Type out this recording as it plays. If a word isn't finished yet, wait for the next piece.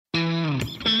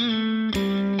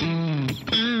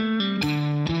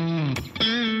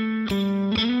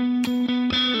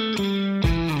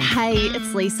Hey,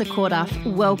 it's Lisa Corduff.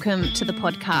 Welcome to the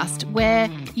podcast where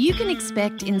you can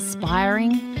expect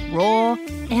inspiring, raw,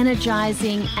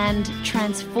 energizing, and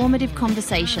transformative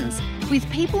conversations with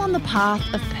people on the path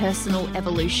of personal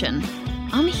evolution.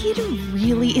 I'm here to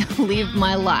really live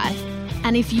my life.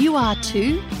 And if you are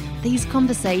too, these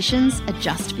conversations are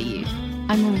just for you.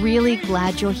 I'm really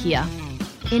glad you're here.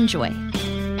 Enjoy.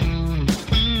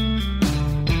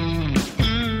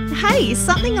 Hey,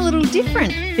 something a little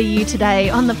different for you today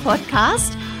on the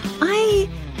podcast. I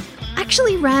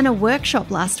actually ran a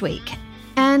workshop last week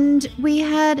and we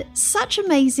had such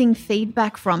amazing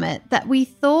feedback from it that we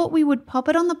thought we would pop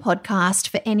it on the podcast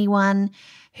for anyone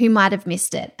who might have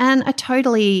missed it. And I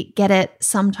totally get it.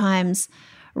 Sometimes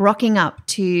rocking up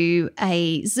to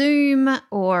a Zoom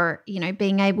or,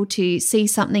 being able to see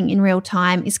something in real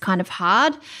time is kind of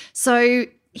hard. So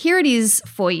here it is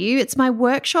for you. It's my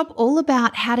workshop all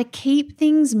about how to keep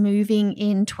things moving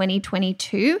in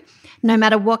 2022, no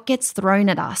matter what gets thrown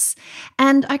at us.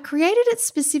 And I created it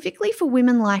specifically for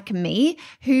women like me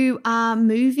who are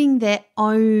moving their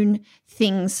own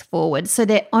things forward. So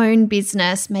their own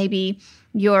business, maybe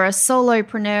you're a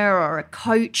solopreneur or a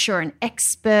coach or an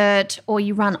expert, or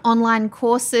you run online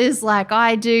courses like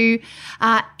I do,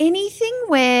 anything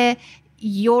where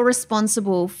you're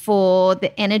responsible for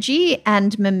the energy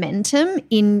and momentum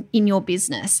in your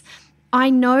business. I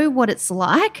know what it's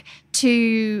like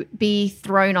to be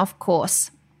thrown off course.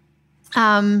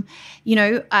 A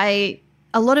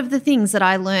lot of the things that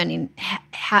I learned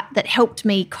that helped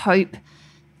me cope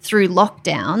through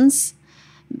lockdowns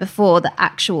before the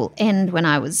actual end when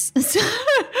I was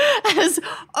as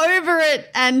over it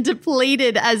and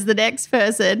depleted as the next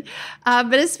person,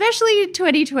 but especially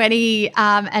 2020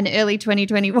 and early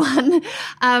 2021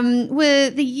 were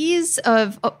the years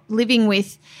of living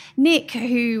with Nick,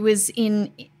 who was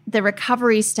in the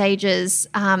recovery stages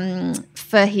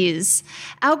for his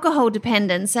alcohol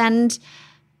dependence. And,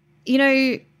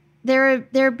 there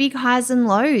are big highs and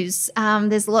lows.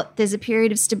 There's a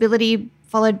period of stability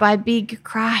followed by a big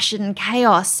crash and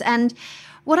chaos. And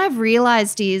what I've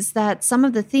realized is that some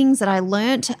of the things that I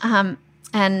learnt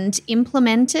and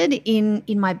implemented in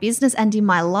my business and in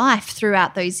my life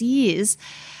throughout those years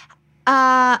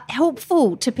are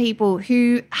helpful to people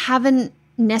who haven't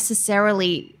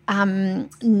necessarily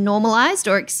normalized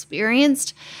or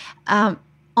experienced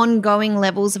ongoing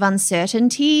levels of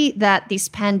uncertainty that this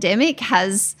pandemic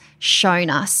has shown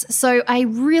us. So I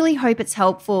really hope it's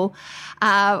helpful.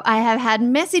 I have had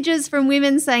messages from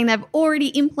women saying they've already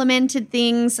implemented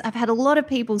things. I've had a lot of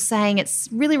people saying it's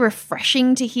really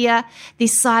refreshing to hear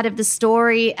this side of the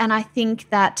story. And I think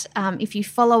that if you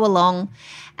follow along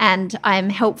and I'm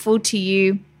helpful to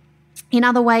you in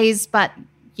other ways, but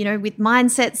with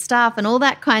mindset stuff and all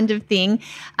that kind of thing,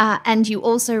 and you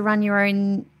also run your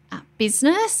own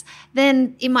business,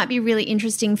 then it might be really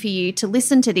interesting for you to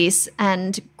listen to this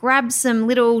and grab some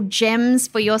little gems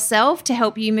for yourself to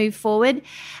help you move forward.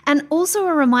 And also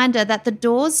a reminder that the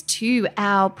doors to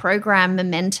our program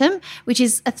Momentum, which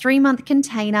is a 3-month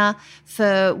container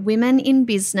for women in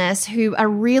business who are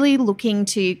really looking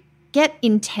to get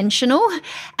intentional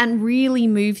and really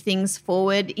move things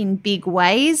forward in big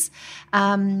ways,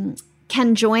 can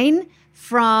join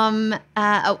from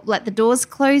the doors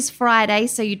close Friday,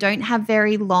 so you don't have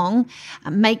very long.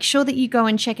 Make sure that you go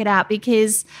and check it out,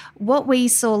 because what we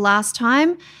saw last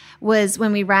time was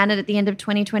when we ran it at the end of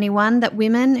 2021, that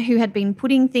women who had been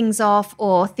putting things off,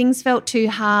 or things felt too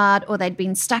hard, or they'd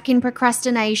been stuck in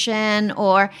procrastination,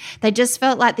 or they just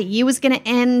felt like the year was going to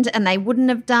end and they wouldn't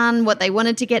have done what they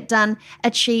wanted to get done,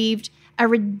 achieved a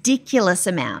ridiculous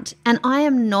amount. And I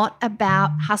am not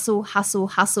about hustle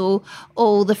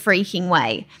all the freaking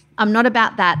way. I'm not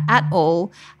about that at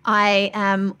all. I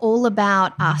am all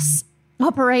about us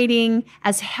operating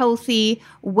as healthy,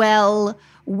 well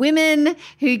women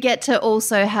who get to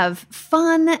also have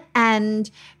fun and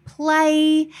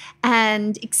play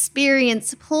and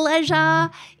experience pleasure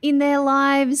in their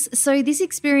lives. So this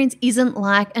experience isn't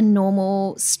like a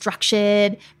normal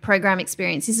structured program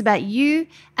experience. It's about you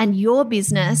and your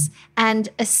business and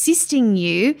assisting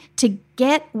you to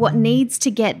get what needs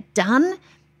to get done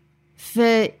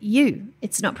for you.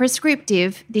 It's not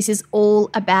prescriptive. This is all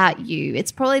about you.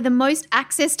 It's probably the most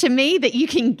access to me that you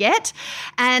can get,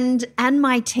 and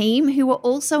my team, who are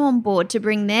also on board to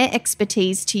bring their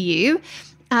expertise to you,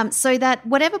 so that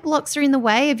whatever blocks are in the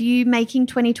way of you making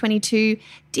 2022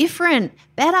 different,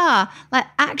 better, like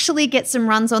actually get some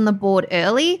runs on the board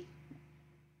early,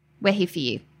 we're here for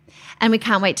you. And we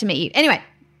can't wait to meet you. Anyway,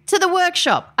 to the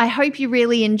workshop. I hope you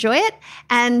really enjoy it,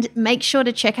 and make sure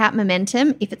to check out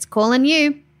Momentum if it's calling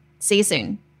you. See you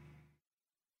soon.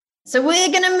 So we're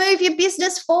going to move your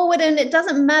business forward, and it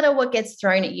doesn't matter what gets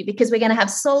thrown at you because we're going to have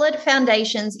solid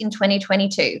foundations in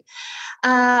 2022.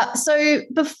 So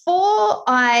before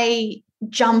I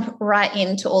jump right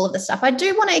into all of the stuff, I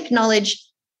do want to acknowledge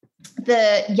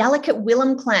the Yalukit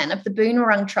Willem clan of the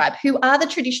Boonwurrung tribe, who are the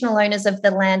traditional owners of the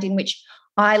land in which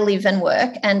I live and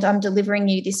work, and I'm delivering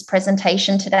you this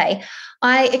presentation today.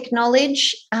 I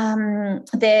acknowledge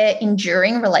their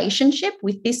enduring relationship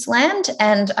with this land,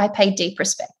 and I pay deep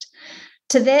respect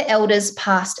to their elders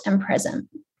past and present.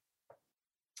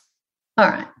 All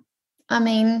right. I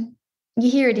mean, you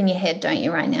hear it in your head, don't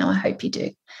you, right now? I hope you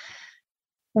do.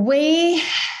 We've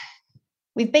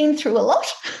been through a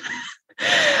lot.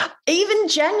 Even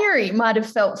January might have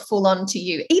felt full on to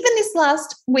you. Even this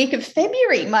last week of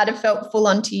February might have felt full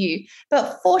on to you.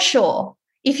 But for sure,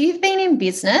 if you've been in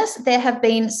business, there have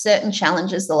been certain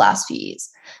challenges the last few years.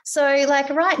 So like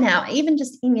right now, even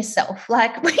just in yourself,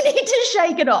 like we need to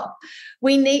shake it off.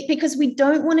 Because we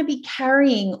don't want to be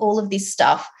carrying all of this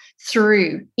stuff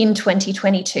through in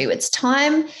 2022. It's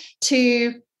time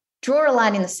to draw a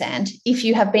line in the sand. If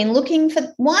you have been looking for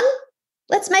one,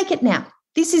 let's make it now.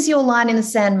 This is your line in the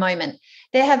sand moment.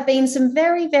 There have been some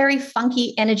very, very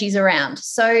funky energies around.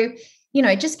 So,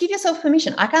 just give yourself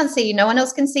permission. I can't see you. No one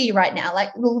else can see you right now.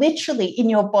 Like literally in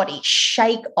your body,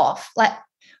 shake off. Like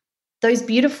those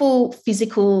beautiful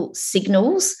physical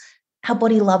signals, our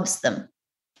body loves them.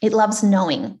 It loves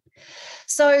knowing.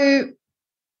 So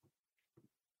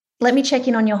let me check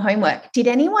in on your homework. Did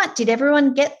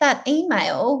everyone get that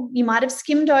email? You might have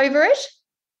skimmed over it.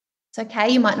 It's okay.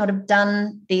 You might not have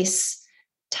done this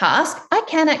task. I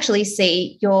can actually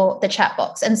see the chat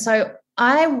box. And so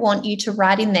I want you to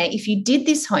write in there if you did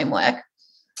this homework,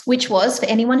 which was, for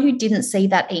anyone who didn't see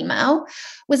that email,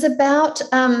 was about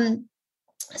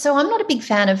so I'm not a big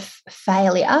fan of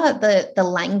failure, the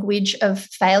language of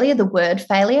failure, the word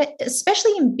failure,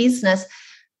 especially in business,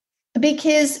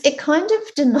 because it kind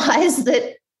of denies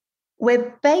that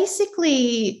we're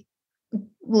basically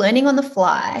learning on the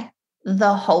fly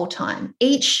the whole time.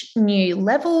 Each new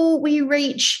level we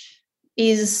reach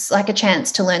is like a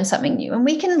chance to learn something new. And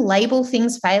we can label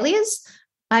things failures.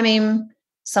 I mean,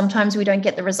 sometimes we don't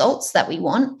get the results that we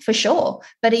want, for sure.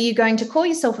 But are you going to call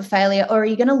yourself a failure, or are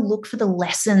you going to look for the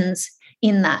lessons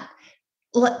in that?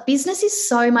 Business is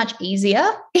so much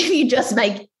easier if you just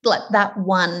make like that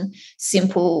one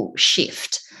simple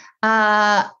shift.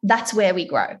 That's where we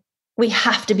grow. We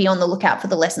have to be on the lookout for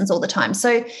the lessons all the time.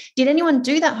 So did anyone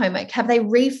do that homework? Have they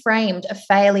reframed a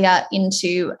failure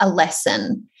into a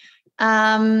lesson?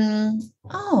 Are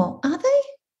they?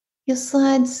 Your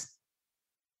slides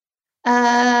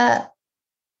are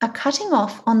cutting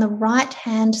off on the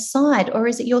right-hand side, or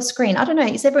is it your screen? I don't know.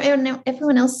 Is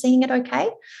everyone else seeing it okay?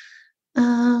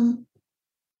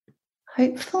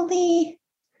 Hopefully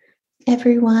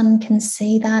everyone can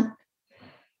see that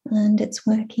and it's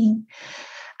working.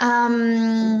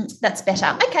 That's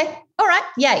better. Okay. All right.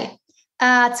 Yay.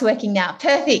 It's working now.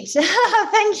 Perfect.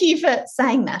 Thank you for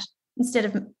saying that instead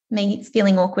of me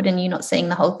feeling awkward and you not seeing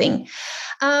the whole thing.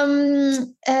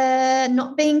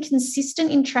 Not being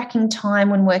consistent in tracking time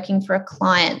when working for a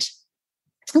client.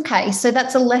 Okay. So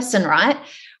that's a lesson, right?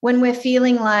 When we're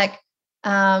feeling like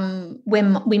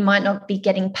when we might not be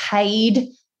getting paid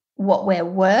what we're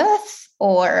worth,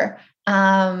 or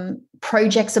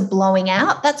projects are blowing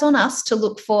out, that's on us to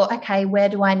look for, okay, where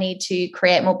do I need to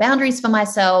create more boundaries for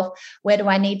myself? Where do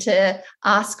I need to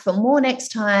ask for more next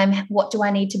time? What do I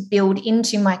need to build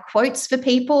into my quotes for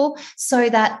people so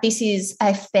that this is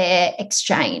a fair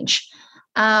exchange?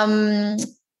 Tanya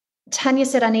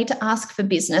said, I need to ask for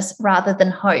business rather than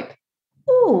hope.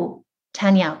 Ooh,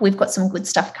 Tanya, we've got some good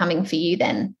stuff coming for you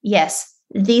then. Yes,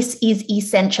 this is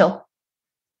essential.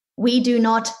 We do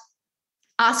not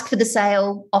ask for the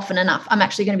sale often enough. I'm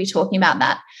actually going to be talking about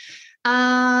that.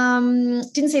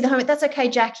 Didn't see the homework. That's okay,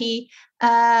 Jackie.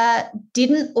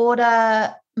 Didn't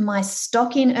order my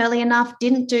stock in early enough.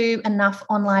 Didn't do enough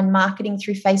online marketing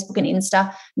through Facebook and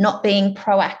Insta. Not being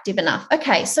proactive enough.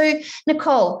 Okay, so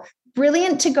Nicole,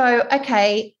 brilliant to go.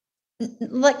 Okay,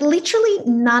 like literally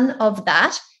none of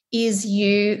that is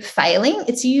you failing.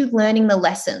 It's you learning the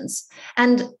lessons.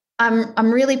 And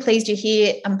I'm really pleased you're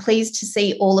here. I'm pleased to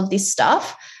see all of this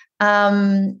stuff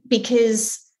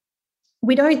because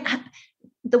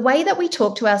the way that we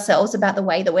talk to ourselves about the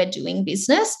way that we're doing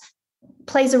business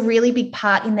plays a really big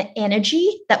part in the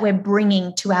energy that we're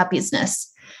bringing to our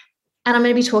business. And I'm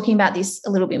going to be talking about this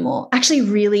a little bit more. Actually,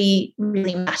 really,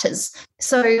 really matters.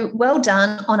 So well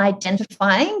done on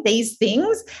identifying these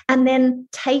things and then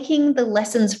taking the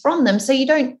lessons from them so you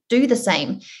don't do the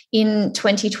same in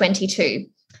 2022.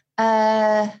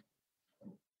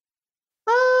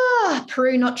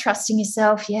 Peru, not trusting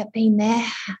yourself. Yeah, been there.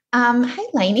 Hey,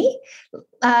 Lainey,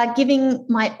 giving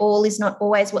my all is not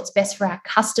always what's best for our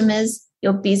customers,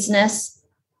 your business,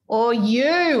 or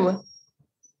you.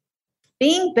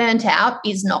 Being burnt out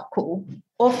is not cool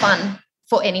or fun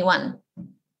for anyone.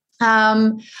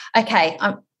 Okay,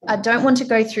 I don't want to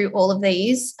go through all of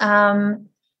these.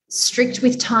 Strict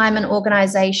with time and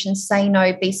organisation, say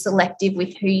no, be selective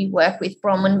with who you work with.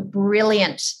 Bronwyn,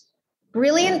 brilliant.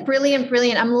 Brilliant, brilliant,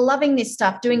 brilliant. I'm loving this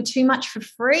stuff. Doing too much for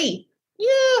free.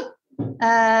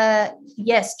 Yeah.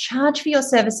 Yes, charge for your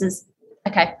services.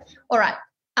 Okay. All right.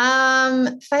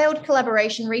 Failed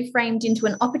collaboration reframed into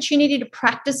an opportunity to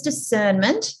practice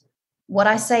discernment, what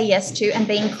I say yes to, and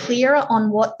being clearer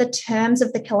on what the terms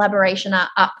of the collaboration are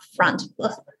up front.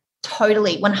 Ugh,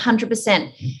 totally,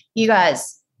 100%. You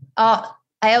guys,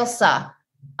 Ailsa,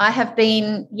 I have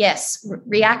been, yes,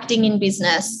 reacting in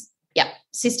business. Yeah,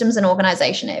 systems and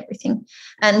organisation, everything,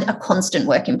 and a constant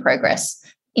work in progress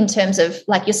in terms of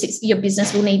like your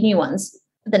business will need new ones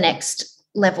the next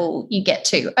level you get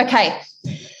to. Okay.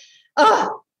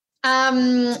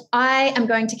 I am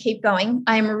going to keep going.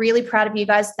 I am really proud of you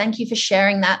guys. Thank you for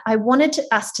sharing that. I wanted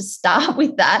us to start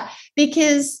with that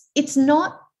because it's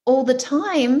not all the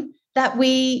time that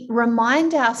we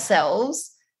remind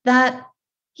ourselves that,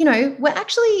 you know,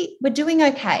 we're doing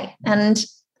okay. And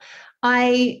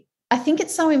I think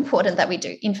it's so important that we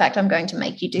do. In fact, I'm going to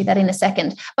make you do that in a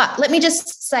second. But let me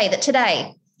just say that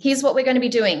today, here's what we're going to be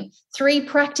doing. 3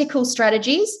 practical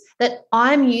strategies that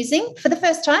I'm using for the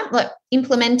first time, like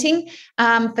implementing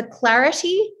for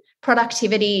clarity,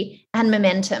 productivity, and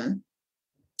momentum.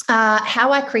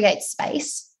 How I create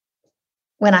space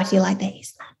when I feel like there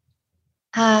is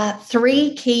none.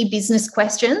 3 key business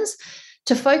questions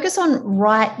to focus on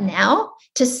right now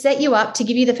to set you up, to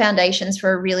give you the foundations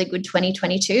for a really good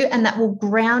 2022, and that will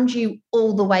ground you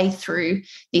all the way through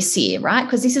this year, right?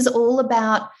 Because this is all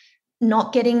about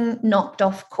not getting knocked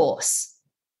off course.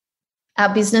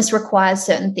 Our business requires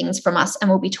certain things from us, and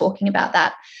we'll be talking about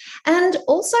that. And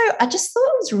also, I just thought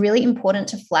it was really important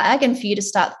to flag and for you to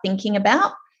start thinking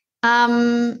about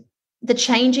the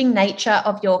changing nature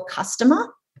of your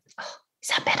customer. Oh, is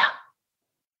that better?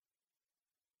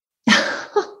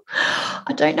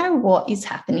 I don't know what is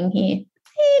happening here.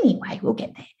 Anyway, we'll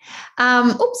get there.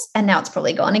 Oops, and now it's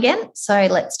probably gone again. So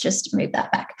let's just move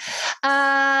that back.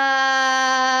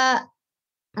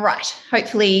 Right,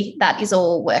 hopefully that is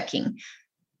all working.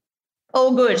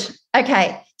 All good.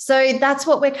 Okay, so that's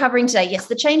what we're covering today. Yes,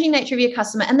 the changing nature of your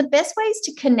customer and the best ways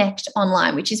to connect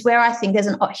online, which is where I think there's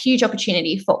a huge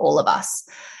opportunity for all of us.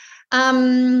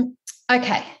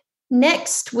 Okay,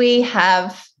 next we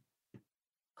have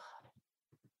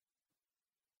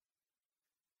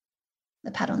the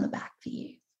pat on the back for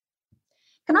you.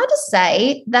 Can I just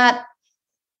say that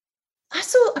I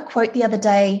saw a quote the other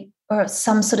day or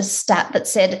some sort of stat that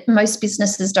said most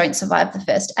businesses don't survive the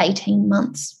first 18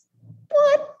 months.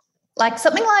 What? Like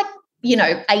something like,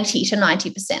 80 to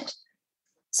 90%.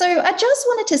 So I just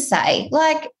wanted to say,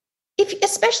 like,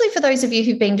 especially for those of you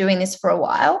who've been doing this for a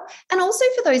while, and also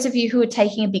for those of you who are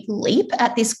taking a big leap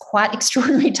at this quite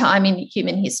extraordinary time in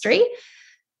human history,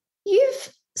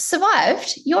 you've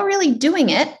survived. You're really doing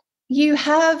it. You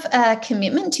have a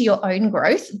commitment to your own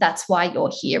growth. That's why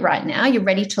you're here right now. You're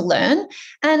ready to learn.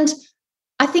 And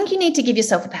I think you need to give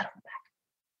yourself a pat on the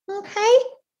back. Okay?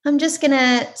 I'm just going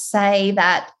to say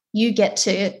that you get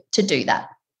to do that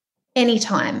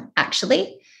anytime,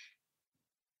 actually.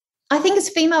 I think as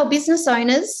female business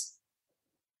owners,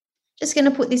 just going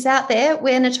to put this out there,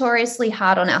 we're notoriously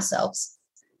hard on ourselves.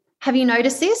 Have you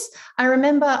noticed this? I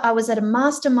remember I was at a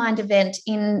mastermind event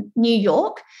in New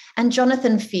York and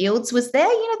Jonathan Fields was there,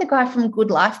 the guy from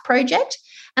Good Life Project.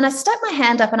 And I stuck my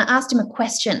hand up and I asked him a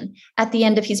question at the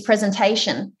end of his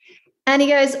presentation. And he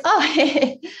goes,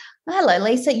 oh, hello,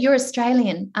 Lisa, you're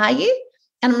Australian, are you?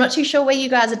 And I'm not too sure where you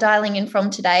guys are dialing in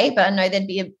from today, but I know there'd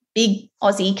be a big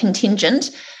Aussie contingent.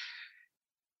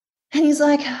 And he's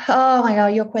like, oh, my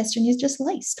God, your question is just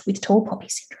laced with tall poppy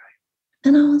syndrome.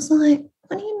 And I was like,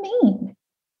 what do you mean?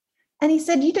 And he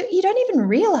said, you don't even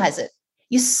realize it.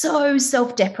 You're so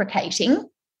self-deprecating.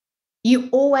 You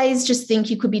always just think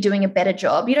you could be doing a better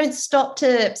job. You don't stop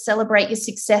to celebrate your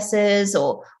successes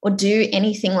or do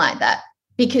anything like that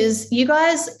because you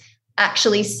guys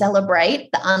actually celebrate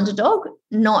the underdog,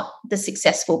 not the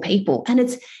successful people. And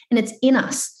it's in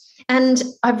us. And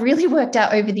I've really worked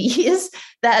out over the years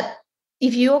that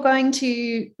if you're going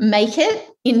to make it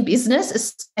in business,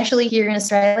 especially here in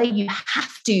Australia, you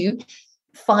have to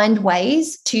find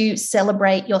ways to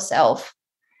celebrate yourself.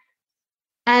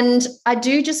 And I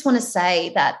do just want to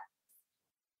say that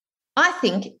I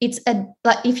think it's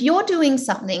like if you're doing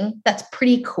something that's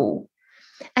pretty cool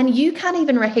and you can't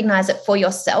even recognize it for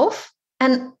yourself.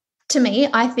 And to me,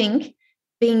 I think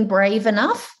being brave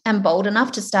enough and bold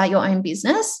enough to start your own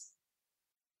business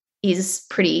is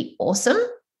pretty awesome.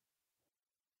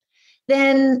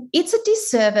 Then it's a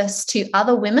disservice to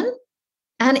other women.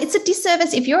 And it's a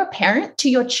disservice if you're a parent to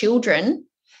your children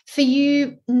for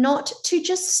you not to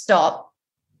just stop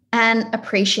and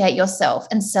appreciate yourself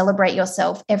and celebrate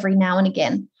yourself every now and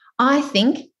again. I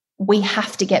think we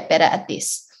have to get better at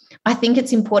this. I think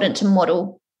it's important to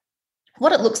model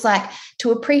what it looks like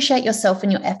to appreciate yourself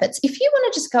and your efforts. If you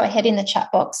want to just go ahead in the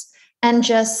chat box and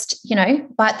just,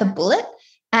 bite the bullet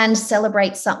and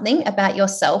celebrate something about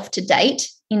yourself to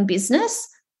date in business,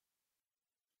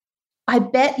 I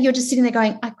bet you're just sitting there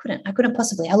going, I couldn't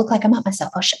possibly. I look like I'm up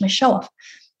myself. I'll shut my show off.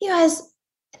 You guys,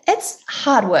 it's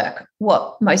hard work,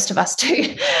 what most of us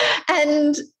do.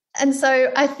 And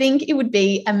so I think it would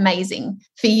be amazing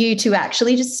for you to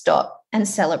actually just stop and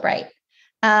celebrate.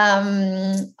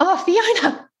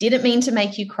 Fiona, didn't mean to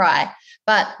make you cry,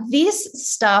 but this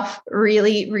stuff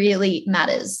really, really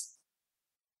matters.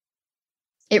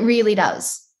 It really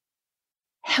does.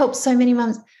 Helps so many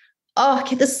mums.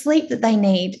 Get the sleep that they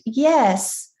need.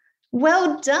 Yes.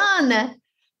 Well done.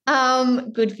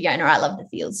 Good, Fiona. I love the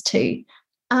feels too.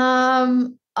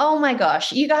 Oh my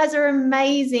gosh, you guys are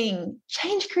amazing.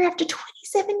 Change career after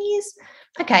 27 years.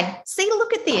 Okay, see,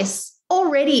 look at this.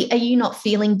 Already, are you not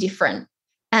feeling different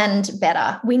and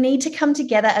better? We need to come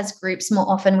together as groups more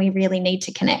often. We really need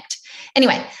to connect.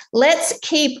 Anyway, let's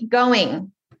keep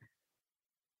going.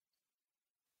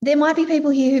 There might be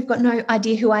people here who've got no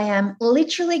idea who I am.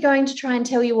 Literally going to try and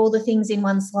tell you all the things in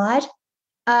one slide.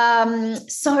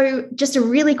 So just a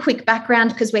really quick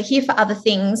background because we're here for other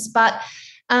things, but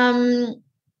I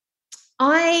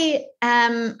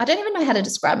don't even know how to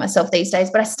describe myself these days,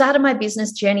 but I started my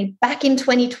business journey back in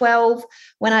 2012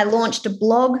 when I launched a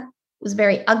blog. It was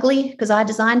very ugly because I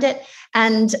designed it,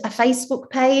 and a Facebook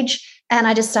page, and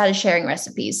I just started sharing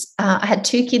recipes. I had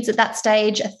 2 kids at that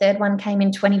stage. A third one came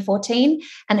in 2014,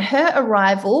 and her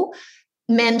arrival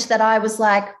meant that I was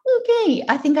like, okay,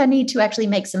 I think I need to actually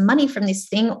make some money from this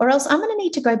thing, or else I'm going to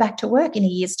need to go back to work in a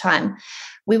year's time.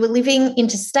 We were living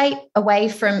interstate away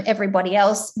from everybody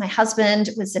else. My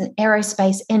husband was an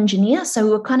aerospace engineer, so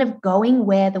we were kind of going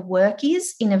where the work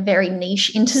is in a very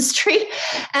niche industry.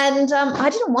 And I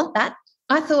didn't want that.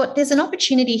 I thought there's an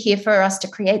opportunity here for us to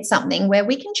create something where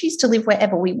we can choose to live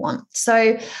wherever we want.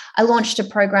 So I launched a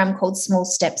program called Small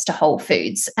Steps to Whole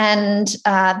Foods. And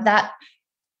that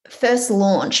first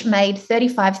launch made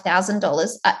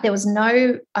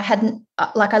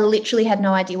 $35,000. I literally had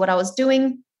no idea what I was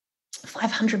doing.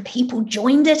 500 people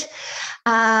joined it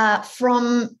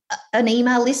from an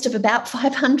email list of about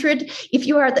 500. If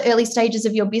you are at the early stages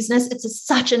of your business, it's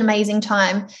such an amazing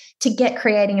time to get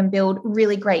creating and build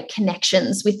really great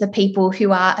connections with the people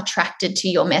who are attracted to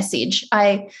your message.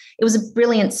 It was a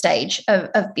brilliant stage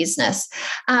of business.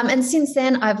 And since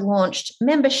then, I've launched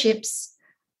memberships,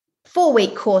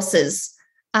 4-week courses,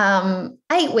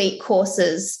 8-week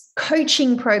courses,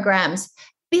 coaching programs,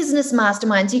 business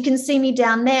masterminds. You can see me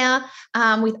down there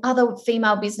with other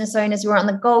female business owners. We were on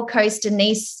the Gold Coast.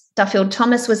 Denise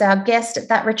Duffield-Thomas was our guest at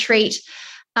that retreat.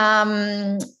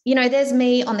 There's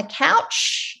me on the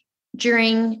couch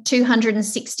during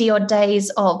 260 odd days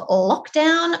of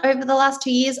lockdown over the last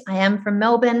 2 years. I am from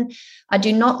Melbourne. I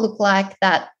do not look like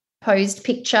that posed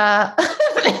picture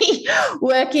me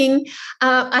working.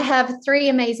 I have 3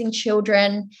 amazing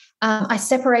children. I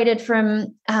separated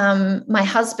from my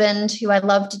husband, who I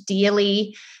loved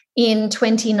dearly, in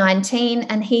 2019,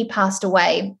 and he passed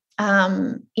away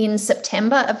in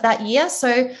September of that year.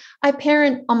 So I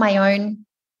parent on my own.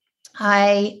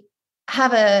 I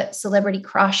have a celebrity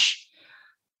crush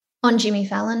on Jimmy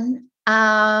Fallon.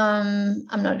 I'm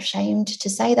not ashamed to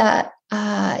say that.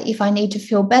 If I need to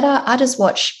feel better, I just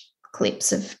watch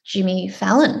clips of Jimmy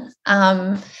Fallon.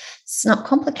 It's not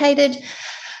complicated.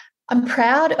 I'm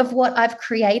proud of what I've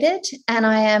created, and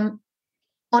I am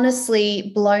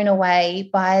honestly blown away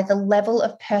by the level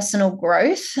of personal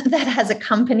growth that has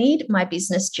accompanied my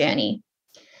business journey.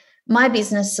 My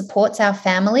business supports our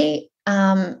family.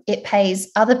 It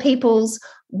pays other people's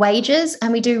wages,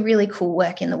 and we do really cool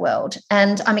work in the world.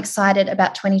 And I'm excited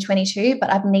about 2022,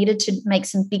 but I've needed to make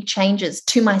some big changes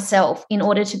to myself in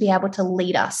order to be able to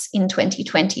lead us in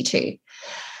 2022.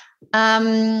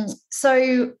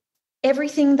 So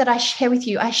everything that I share with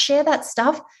you, I share that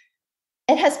stuff.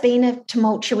 It has been a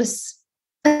tumultuous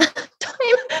time.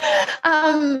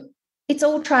 It's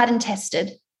all tried and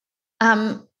tested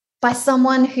by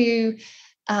someone who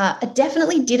I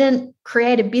definitely didn't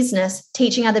create a business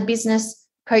teaching other business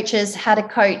coaches how to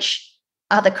coach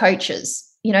other coaches.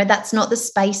 That's not the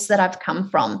space that I've come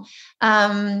from.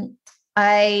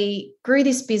 I grew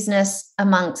this business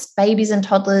amongst babies and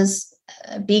toddlers,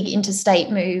 a big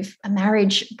interstate move, a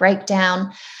marriage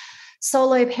breakdown,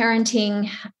 solo parenting,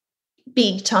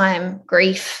 big time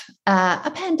grief,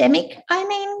 a pandemic.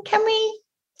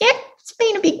 It's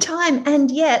been a big time. And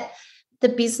yet the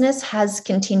business has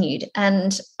continued,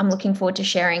 and I'm looking forward to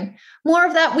sharing more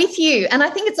of that with you. And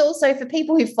I think it's also for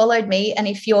people who followed me, and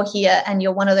if you're here and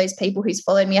you're one of those people who's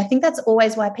followed me, I think that's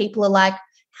always why people are like,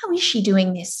 how is she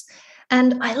doing this?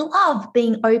 And I love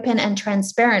being open and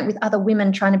transparent with other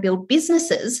women trying to build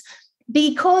businesses,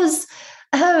 because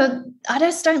I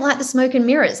just don't like the smoke and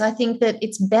mirrors. I think that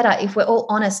it's better if we're all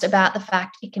honest about the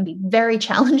fact it can be very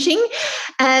challenging,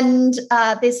 and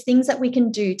there's things that we can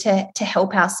do to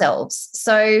help ourselves.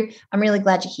 So I'm really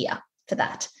glad you're here for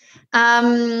that.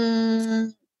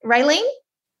 Raylene,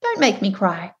 don't make me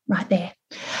cry right there.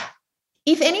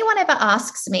 If anyone ever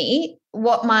asks me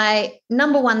what my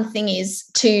number one thing is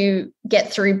to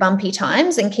get through bumpy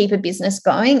times and keep a business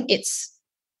going, it's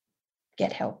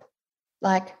get help.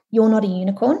 Like, you're not a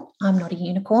unicorn. I'm not a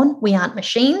unicorn. We aren't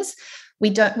machines.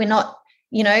 We're not,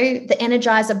 the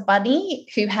Energizer Bunny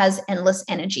who has endless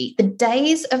energy. The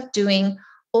days of doing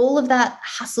all of that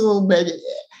hustle,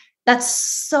 that's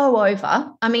so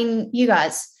over. I mean, you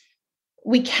guys,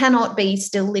 we cannot be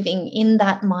still living in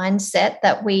that mindset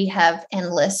that we have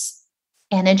endless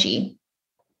energy.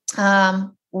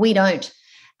 We don't.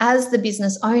 As the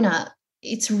business owner,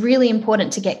 it's really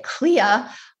important to get clear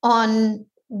on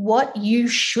what you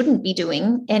shouldn't be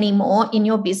doing anymore in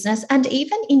your business and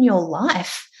even in your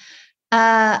life,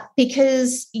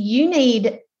 because you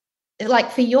need,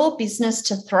 for your business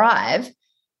to thrive,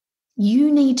 you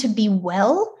need to be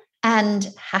well and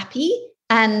happy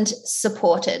and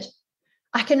supported.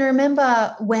 I can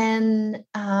remember when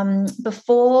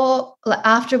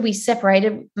after we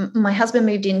separated, my husband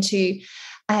moved into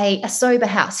a sober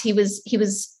house. He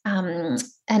was an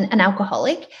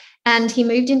alcoholic, and he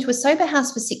moved into a sober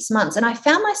house for 6 months. And I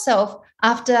found myself,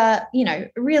 after,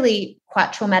 really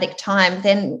quite traumatic time,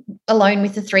 then alone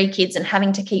with the 3 kids and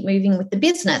having to keep moving with the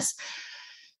business.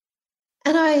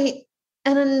 And I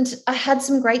had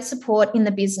some great support in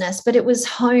the business, but it was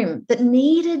home that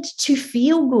needed to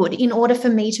feel good in order for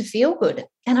me to feel good.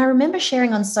 And I remember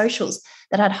sharing on socials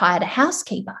that I'd hired a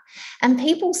housekeeper, and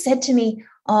people said to me,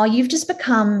 "Oh, you've just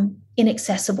become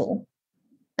inaccessible."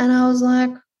 And I was like,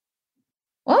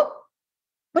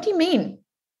 what do you mean?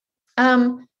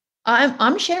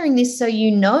 I'm sharing this so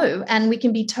you know, and we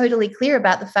can be totally clear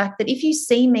about the fact that if you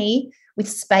see me with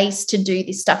space to do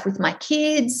this stuff with my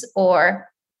kids or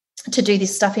to do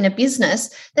this stuff in a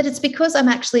business, that it's because I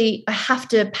have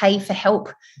to pay for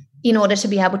help in order to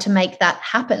be able to make that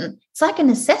happen. It's like a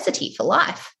necessity for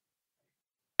life.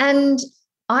 And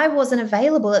I wasn't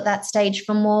available at that stage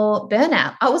for more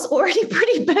burnout. I was already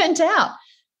pretty burnt out.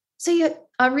 So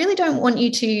I really don't want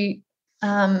you to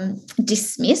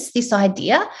dismiss this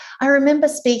idea. I remember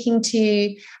speaking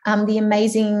to the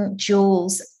amazing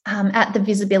Jules at the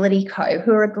Visibility Co.,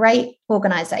 who are a great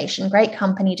organisation, great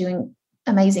company doing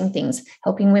amazing things,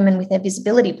 helping women with their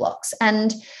visibility blocks.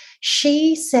 And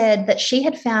she said that she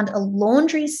had found a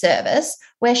laundry service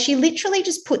where she literally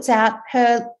just puts out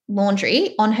her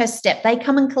laundry on her step. They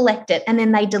come and collect it, and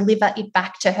then they deliver it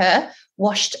back to her,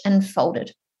 washed and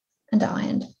folded and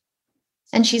ironed.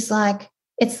 And she's like,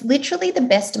 it's literally the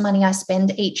best money I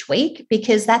spend each week,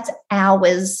 because that's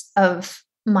hours of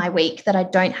my week that I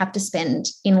don't have to spend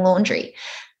in laundry.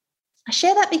 I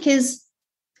share that because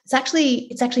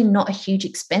it's actually not a huge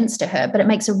expense to her, but it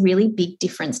makes a really big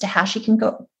difference to how she can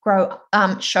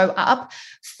show up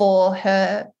for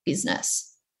her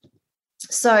business.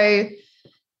 So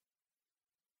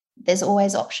there's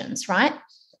always options, right?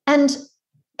 And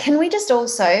can we just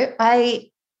also, I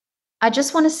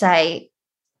just want to say,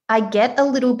 I get a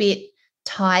little bit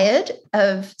tired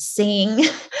of seeing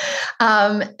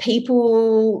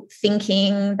people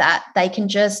thinking that they can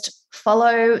just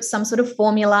follow some sort of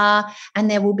formula and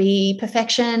there will be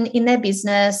perfection in their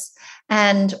business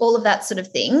and all of that sort of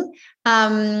thing,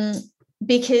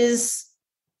 because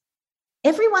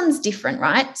everyone's different,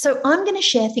 right? So I'm going to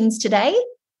share things today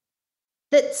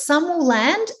that some will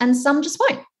land and some just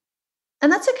won't.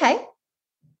 And that's okay.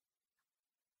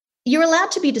 You're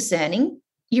allowed to be discerning.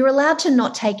 You're allowed to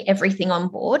not take everything on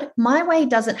board. My way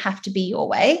doesn't have to be your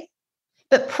way,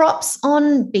 but props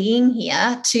on being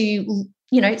here to,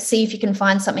 see if you can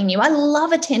find something new. I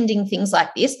love attending things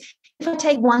like this. If I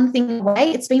take one thing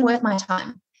away, it's been worth my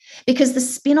time. because the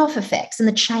spin-off effects and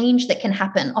the change that can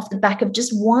happen off the back of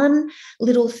just one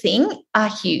little thing are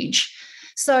huge.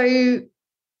 So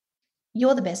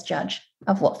you're the best judge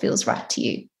of what feels right to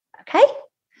you, okay?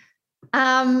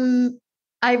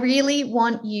 I really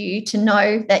want you to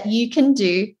know that you can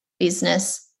do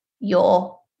business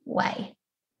your way.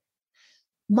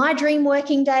 My dream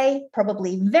working day,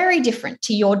 probably very different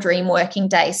to your dream working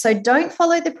day. So don't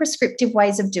follow the prescriptive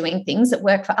ways of doing things that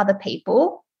work for other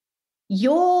people.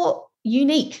 You're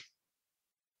unique.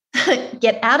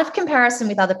 Get out of comparison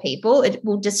with other people. It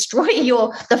will destroy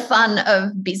the fun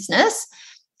of business,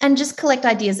 and just collect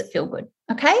ideas that feel good,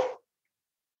 okay?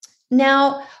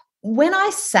 Now, when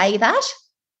I say that,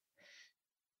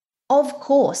 of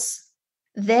course,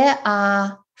 there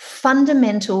are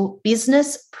fundamental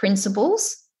business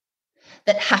principles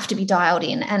that have to be dialed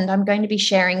in, and I'm going to be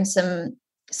sharing some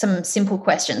simple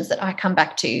questions that I come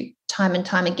back to time and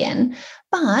time again.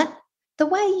 But the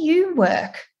way you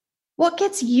work, what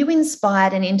gets you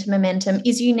inspired and into momentum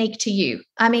is unique to you.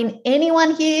 I mean,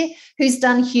 anyone here who's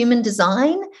done human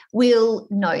design will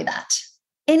know that.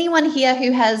 Anyone here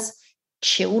who has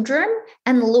children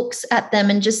and looks at them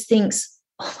and just thinks,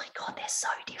 oh my God, they're so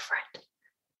different.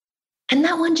 And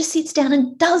that one just sits down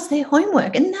and does their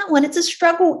homework. And that one, it's a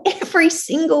struggle every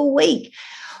single week.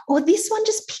 Or this one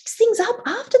just picks things up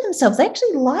after themselves. They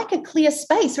actually like a clear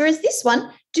space. Whereas this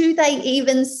one, do they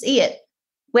even see it?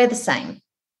 We're the same.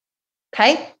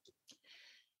 Okay?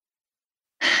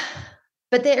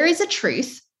 But there is a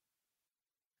truth.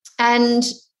 And,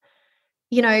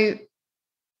 you know,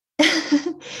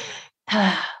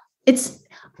 it's,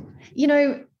 you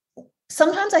know,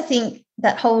 sometimes I think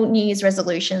that whole New Year's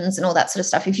resolutions and all that sort of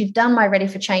stuff, if you've done my Ready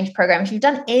for Change program, if you've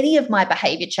done any of my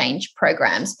behavior change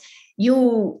programs,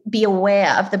 you'll be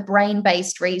aware of the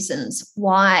brain-based reasons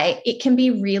why it can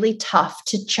be really tough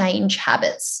to change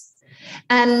habits.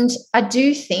 And I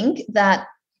do think that,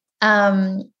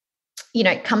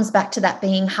 it comes back to that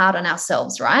being hard on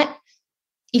ourselves, right?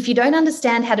 If you don't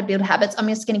understand how to build habits, I'm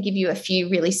just going to give you a few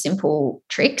really simple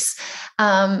tricks.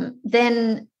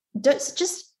 Then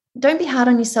don't be hard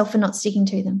on yourself for not sticking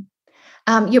to them.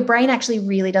 Your brain actually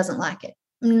really doesn't like it.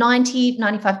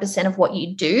 95% of what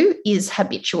you do is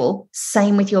habitual.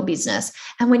 Same with your business.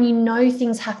 And when you know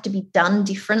things have to be done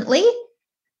differently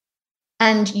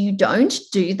and you don't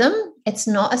do them, it's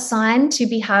not a sign to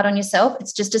be hard on yourself.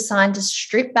 It's just a sign to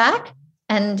strip back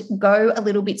and go a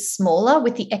little bit smaller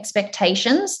with the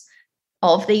expectations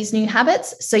of these new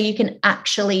habits so you can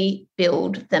actually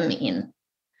build them in.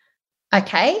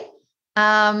 Okay?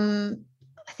 I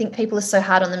think people are so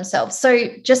hard on themselves. So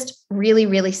just really,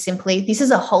 really simply, this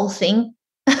is a whole thing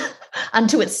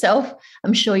unto itself.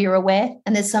 I'm sure you're aware.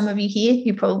 And there's some of you here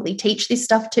who probably teach this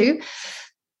stuff too.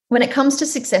 When it comes to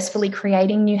successfully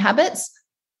creating new habits,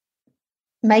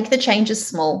 make the changes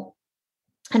small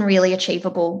and really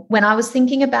achievable. When I was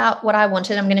thinking about what I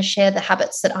wanted, I'm going to share the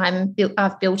habits that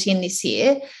I've built in this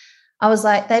year. I was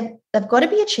like, they've got to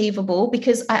be achievable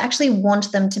because I actually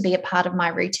want them to be a part of my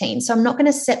routine. So I'm not going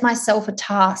to set myself a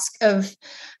task of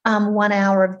 1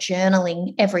 hour of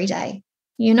journaling every day.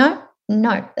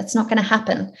 No, that's not going to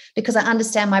happen because I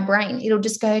understand my brain. It'll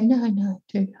just go, no,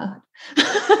 too hard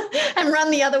and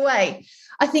run the other way.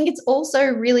 I think it's also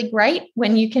really great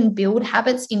when you can build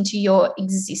habits into your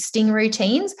existing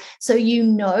routines. So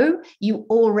you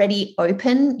already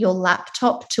open your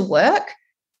laptop to work.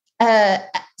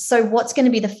 So what's going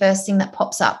to be the first thing that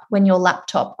pops up when your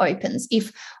laptop opens?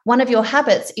 If one of your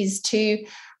habits is to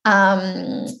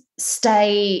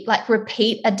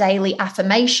repeat a daily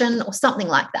affirmation or something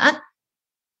like that,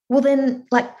 well then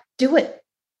do it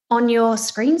on your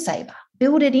screensaver.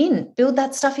 Build it in, build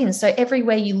that stuff in. So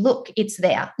everywhere you look, it's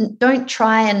there. Don't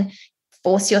try and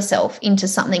force yourself into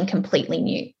something completely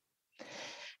new.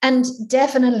 And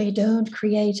definitely don't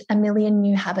create a million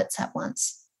new habits at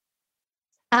once.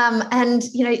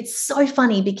 It's so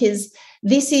funny because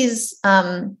this is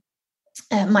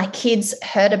my kids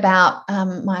heard about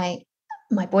my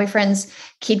boyfriend's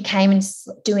kid came and is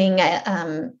doing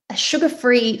a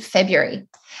sugar-free February.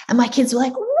 And my kids were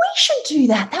like, we should do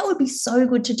that. That would be so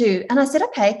good to do. And I said,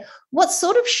 okay, what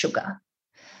sort of sugar?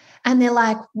 And they're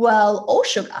like, well, all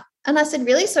sugar. And I said,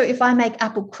 really? So if I make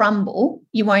apple crumble,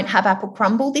 you won't have apple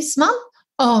crumble this month?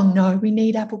 Oh, no, we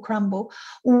need apple crumble.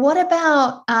 What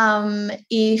about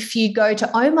if you go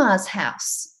to Omar's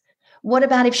house? What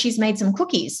about if she's made some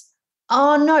cookies?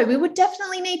 Oh, no, we would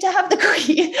definitely need to have the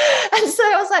cookie. And so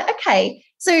I was like, okay,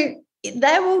 so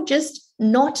they will just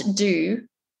not do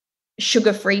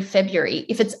sugar-free February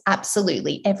if it's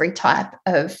absolutely every type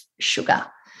of sugar.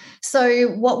 So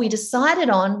what we decided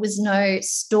on was no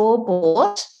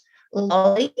store-bought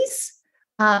lollies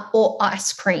or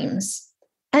ice creams.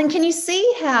 And can you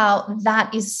see how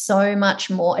that is so much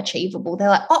more achievable? They're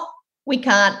like, oh, we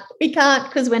can't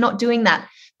because we're not doing that.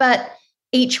 But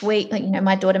each week, like,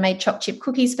 my daughter made chocolate chip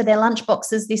cookies for their lunch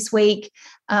boxes this week.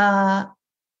 Have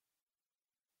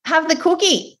the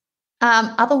cookie.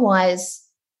 Otherwise,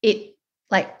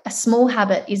 like a small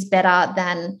habit is better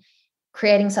than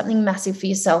creating something massive for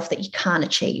yourself that you can't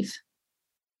achieve.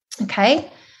 Okay.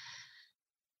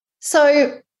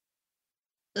 So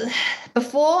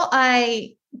before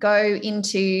I go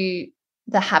into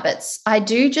the habits, I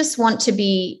do just want to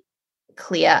be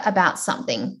clear about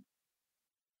something.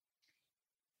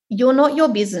 You're not your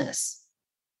business.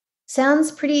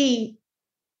 Sounds pretty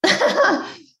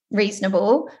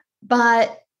reasonable,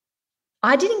 but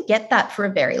I didn't get that for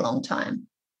a very long time.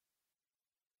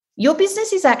 Your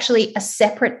business is actually a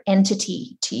separate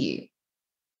entity to you,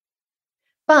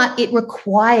 but it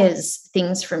requires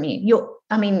things from you.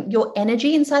 Your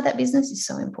energy inside that business is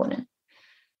so important.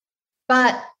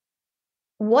 But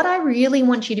what I really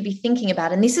want you to be thinking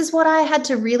about, and this is what I had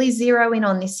to really zero in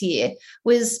on this year,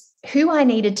 was who I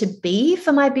needed to be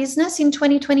for my business in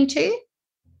 2022,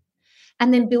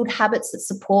 and then build habits that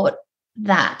support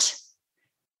that.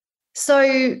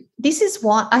 So this is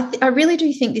why I really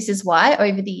do think this is why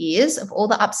over the years of all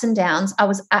the ups and downs, I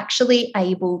was actually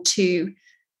able to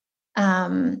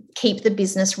keep the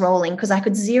business rolling, because I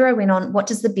could zero in on what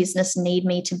does the business need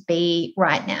me to be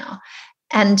right now.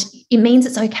 And it means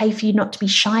it's okay for you not to be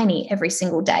shiny every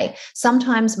single day.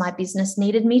 Sometimes my business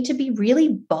needed me to be really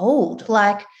bold.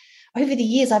 Like over the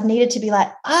years, I've needed to be like,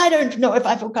 I don't know if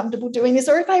I feel comfortable doing this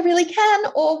or if I really can,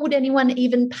 or would anyone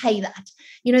even pay that?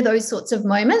 Those sorts of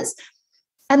moments.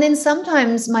 And then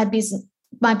sometimes my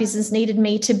business needed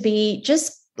me to be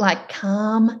just like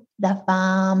calm the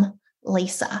farm,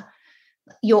 Lisa.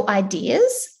 Your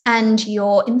ideas and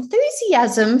your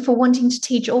enthusiasm for wanting to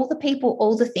teach all the people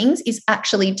all the things is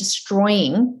actually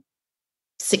destroying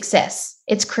success.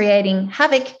 It's creating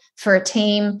havoc for a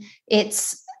team.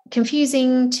 It's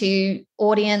confusing to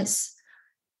audience.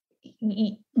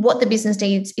 What the business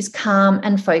needs is calm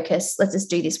and focus. Let's just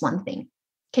do this one thing.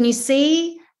 Can you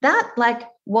see that? Like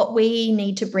what we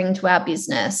need to bring to our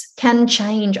business can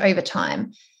change over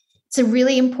time. It's a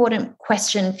really important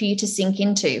question for you to sink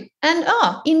into. And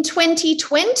in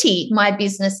 2020, my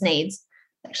business needs,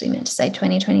 actually meant to say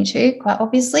 2022, quite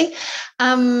obviously.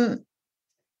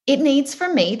 It needs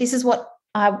from me, this is what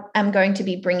I am going to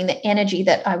be bringing, the energy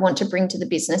that I want to bring to the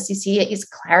business this year is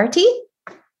clarity,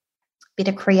 a bit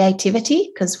of creativity,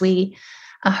 because we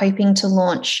are hoping to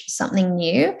launch something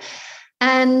new,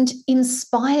 and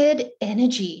inspired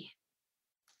energy.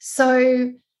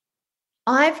 So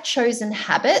I've chosen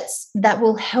habits that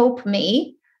will help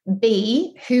me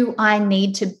be who I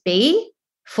need to be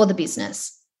for the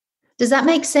business. Does that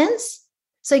make sense?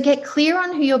 So get clear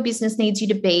on who your business needs you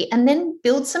to be, and then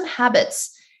build some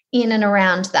habits in and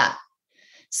around that.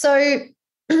 So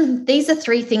these are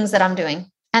 3 things that I'm doing,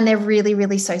 and they're really,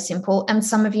 really so simple. And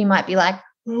some of you might be like,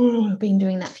 I've been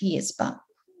doing that for years, but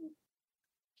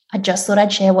I just thought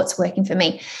I'd share what's working for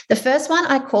me. The first one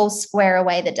I call square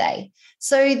away the day.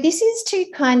 So this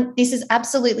is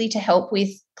absolutely to help with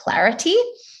clarity.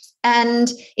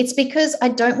 And it's because I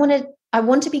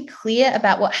want to be clear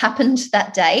about what happened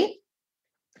that day.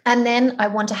 And then I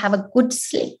want to have a good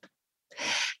sleep.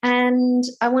 And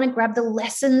I want to grab the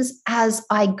lessons as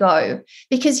I go,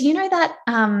 because that,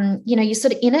 you're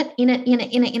sort of in it,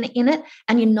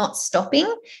 and you're not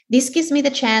stopping. This gives me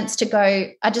the chance to go,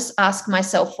 I just ask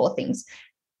myself 4 things.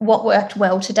 What worked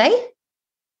well today?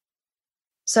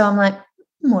 So I'm like,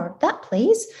 more of that,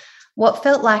 please. What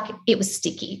felt like it was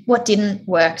sticky? What didn't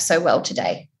work so well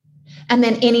today? And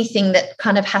then anything that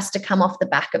kind of has to come off the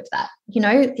back of that,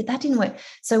 that didn't work.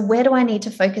 So where do I need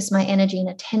to focus my energy and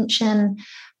attention?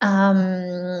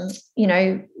 Where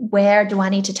do I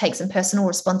need to take some personal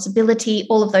responsibility?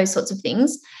 All of those sorts of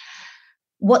things.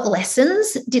 What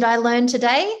lessons did I learn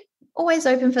today? Always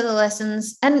open for the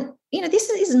lessons. And, this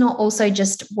is not also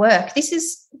just work. This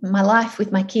is my life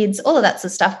with my kids, all of that sort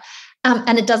of stuff.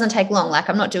 And it doesn't take long. Like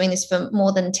I'm not doing this for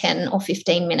more than 10 or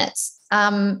 15 minutes.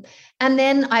 And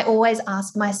then I always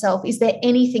ask myself, is there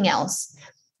anything else?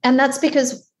 And that's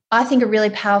because I think a really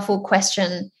powerful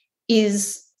question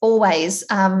is always,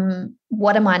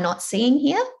 what am I not seeing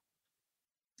here?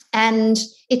 And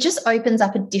it just opens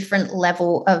up a different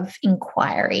level of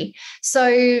inquiry.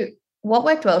 So what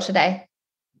worked well today?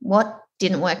 What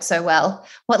didn't work so well?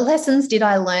 What lessons did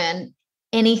I learn?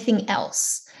 Anything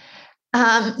else?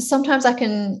 Sometimes I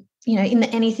can, in the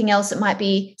anything else, it might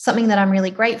be something that I'm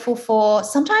really grateful for.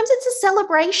 Sometimes it's a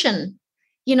celebration,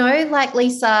 like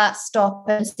Lisa, stop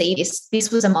and see this.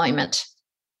 This was a moment.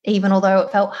 even although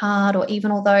it felt hard, or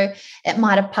even although it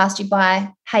might have passed you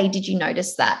by. Hey, did you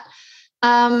notice that?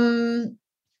 And,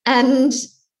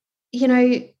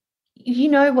 you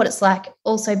know what it's like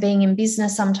also being in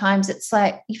business. Sometimes it's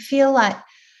like you feel like,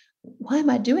 why am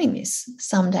I doing this?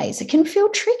 Some days it can feel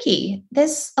tricky.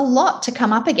 There's a lot to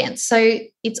come up against. So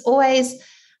it's always,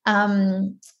 I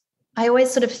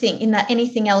always sort of think in that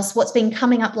anything else, what's been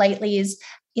coming up lately is,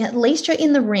 at least you're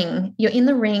in the ring. You're in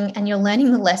the ring and you're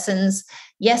learning the lessons.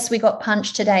 Yes, we got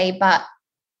punched today, but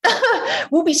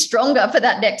we'll be stronger for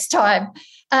that next time.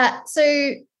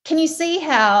 So can you see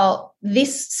how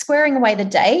this squaring away the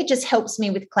day just helps me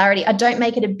with clarity? I don't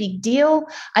make it a big deal.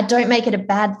 I don't make it a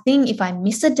bad thing if I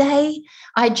miss a day.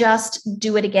 I just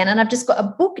do it again. And I've just got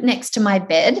a book next to my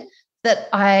bed that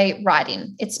I write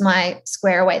in. It's my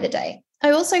square away the day.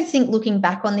 I also think looking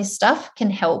back on this stuff can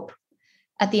help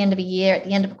at the end of a year, at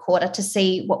the end of a quarter, to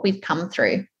see what we've come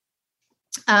through.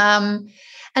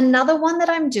 Another one that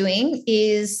I'm doing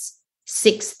is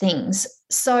 6 things.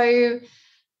 So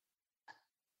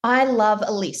I love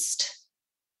a list.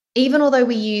 Even although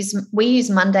we use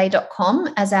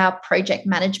monday.com as our project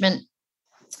management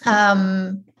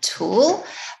tool,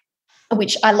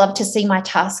 which I love to see my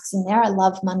tasks in there. I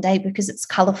love Monday because it's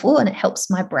colorful and it helps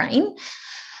my brain.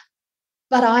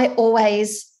 But I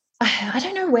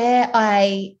don't know where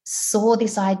I saw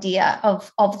this idea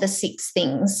of the 6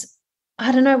 things.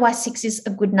 I don't know why 6 is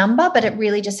a good number, but it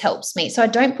really just helps me. So I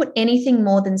don't put anything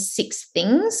more than 6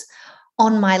 things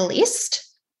on my list.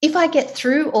 If I get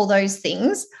through all those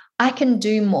things, I can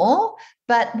do more.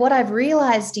 But what I've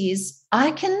realized is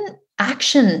I can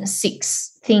action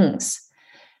 6 things.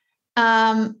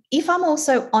 If I'm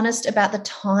also honest about the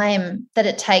time that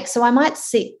it takes, so I might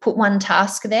put one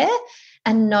task there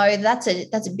and know that's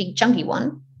a big chunky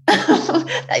one.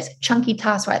 That's a chunky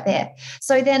task right there.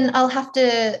 So then I'll have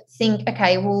to think,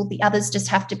 okay, well, the others just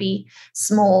have to be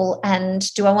small,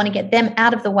 and do I want to get them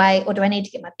out of the way, or do I need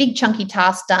to get my big chunky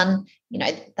task done?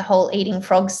 The whole eating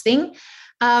frogs thing.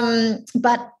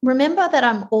 But remember that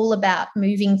I'm all about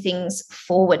moving things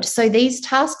forward. So these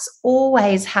tasks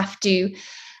always have to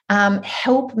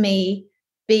help me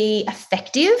be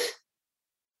effective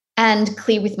and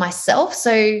clear with myself.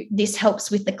 So this helps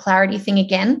with the clarity thing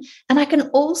again. And I can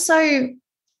also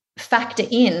factor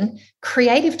in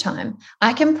creative time.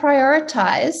 I can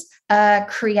prioritize a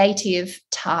creative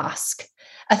task,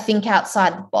 a think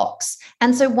outside the box.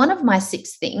 And so one of my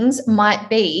 6 things might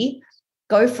be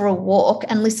go for a walk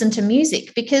and listen to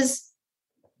music, because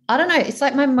I don't know, it's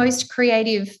like my most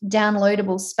creative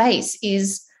downloadable space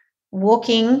is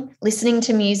walking, listening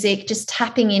to music, just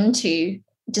tapping into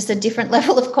just a different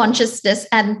level of consciousness,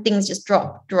 and things just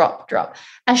drop.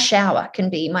 A shower can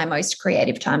be my most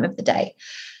creative time of the day.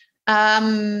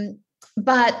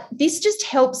 But this just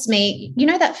helps me,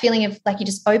 that feeling of like you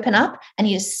just open up and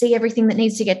you just see everything that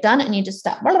needs to get done and you just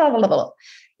start blah, blah, blah, blah, blah.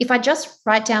 If I just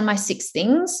write down my 6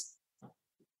 things,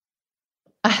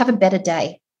 I have a better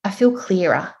day. I feel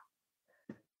clearer.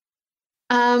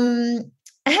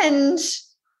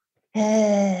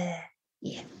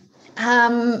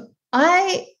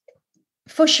 I,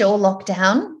 for sure,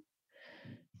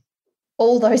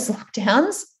 all those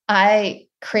lockdowns, I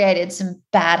created some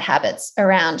bad habits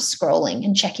around scrolling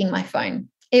and checking my phone.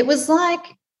 It was like,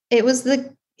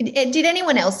 did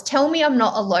anyone else tell me I'm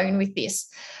not alone with this?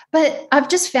 But I've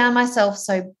just found myself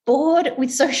so bored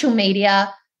with social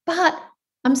media, but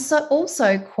I'm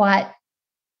also quite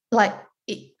like,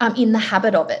 I'm in the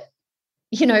habit of it.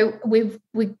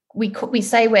 We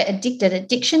say we're addicted.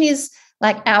 Addiction is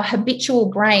like our habitual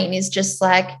brain is just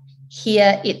like,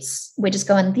 here we're just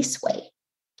going this way.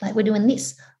 Like we're doing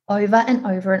this over and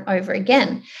over and over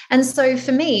again. And so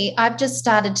for me, I've just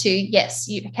started to, you're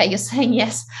saying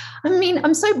yes. I mean,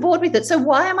 I'm so bored with it. So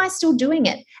why am I still doing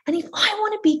it? And if I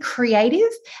want to be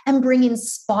creative and bring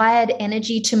inspired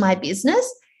energy to my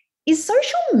business, is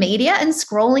social media and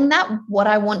scrolling that what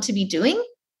I want to be doing?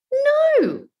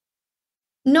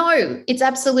 No, it's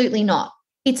absolutely not.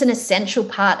 It's an essential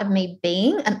part of me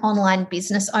being an online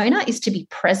business owner is to be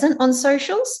present on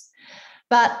socials.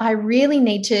 But I really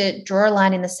need to draw a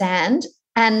line in the sand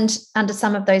and under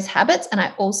some of those habits. And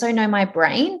I also know my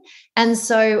brain. And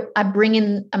so I'm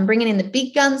bringing in the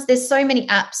big guns. There's so many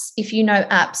apps. If you know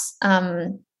apps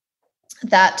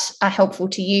that are helpful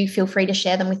to you, feel free to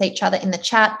share them with each other in the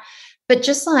chat. But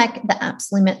just like the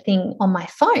apps limit thing on my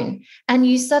phone, and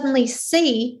you suddenly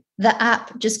see the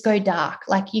app just go dark,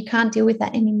 like you can't deal with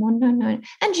that anymore. No.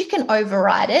 And you can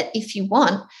override it if you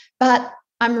want, but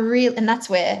and that's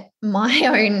where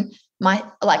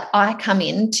I come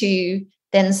in to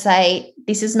then say,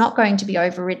 this is not going to be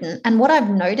overridden. And what I've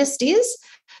noticed is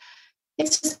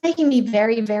it's just making me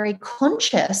very, very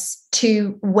conscious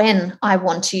to when I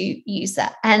want to use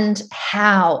that and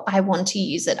how I want to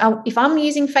use it. If I'm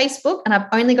using Facebook and I've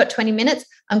only got 20 minutes,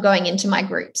 I'm going into my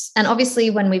groups. And obviously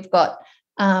when we've got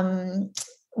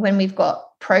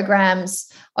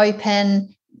programs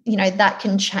open, that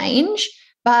can change.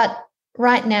 But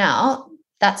right now,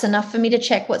 that's enough for me to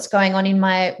check what's going on in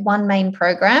my one main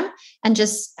program and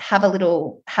just have a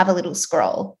little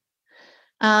scroll.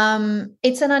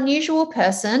 It's an unusual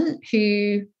person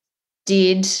who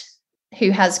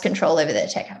has control over their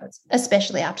tech habits,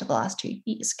 especially after the last 2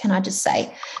 years, can I just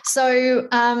say. So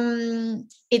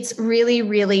it's really,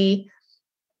 really,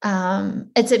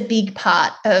 it's a big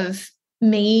part of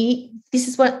me. This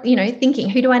is what, thinking,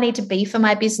 who do I need to be for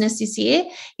my business this year?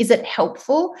 Is it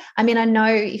helpful? I mean, I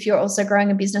know if you're also growing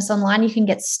a business online, you can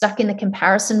get stuck in the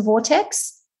comparison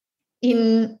vortex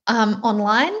in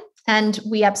online. And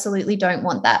we absolutely don't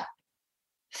want that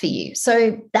for you.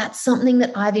 So that's something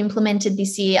that I've implemented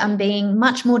this year. I'm being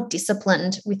much more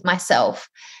disciplined with myself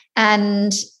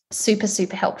and super,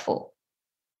 super helpful.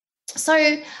 So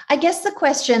I guess the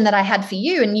question that I had for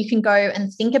you, and you can go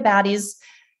and think about, is,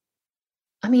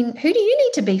 who do you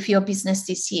need to be for your business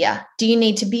this year? Do you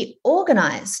need to be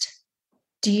organized?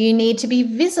 Do you need to be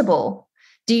visible?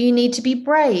 Do you need to be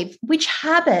brave? Which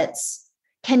habits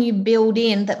can you build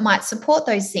in that might support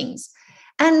those things?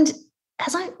 And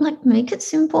as I make it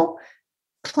simple,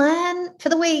 plan for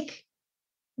the week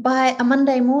by a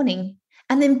Monday morning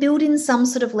and then build in some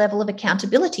sort of level of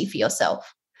accountability for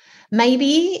yourself.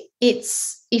 Maybe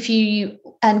it's if you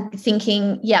are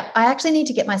thinking, I actually need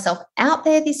to get myself out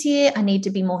there this year. I need to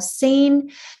be more seen.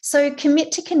 So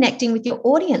commit to connecting with your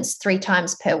audience 3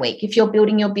 times per week. If you're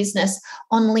building your business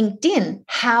on LinkedIn,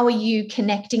 how are you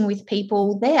connecting with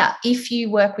people there? If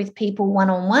you work with people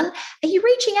one-on-one, are you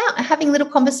reaching out and having little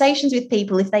conversations with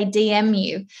people if they DM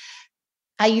you?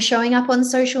 Are you showing up on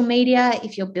social media?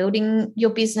 If you're building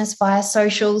your business via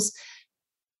socials,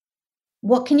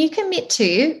 what can you commit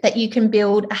to that you can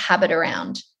build a habit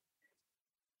around?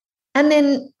 And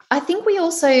then I think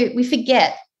we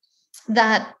forget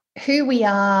that who we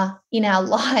are in our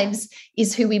lives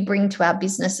is who we bring to our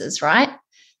businesses, right?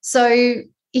 So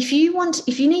if you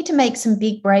need to make some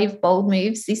big, brave, bold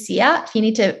moves this year, if you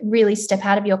need to really step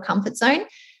out of your comfort zone,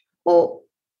 well,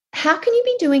 how can you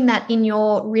be doing that in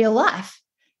your real life?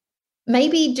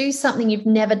 Maybe do something you've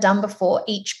never done before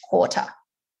each quarter.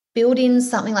 Build in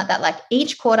something like that. Like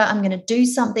each quarter, I'm going to do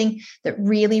something that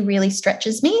really, really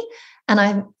stretches me, and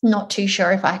I'm not too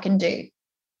sure if I can do.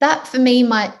 That for me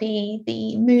might be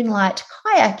the moonlight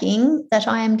kayaking that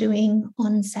I am doing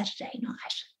on Saturday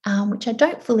night, which I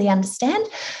don't fully understand.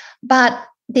 But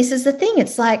this is the thing.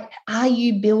 It's like, are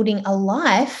you building a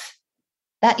life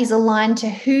that is aligned to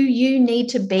who you need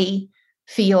to be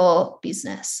for your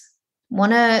business?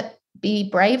 Want to be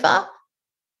braver?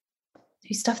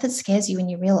 Do stuff that scares you in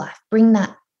your real life. Bring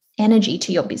that energy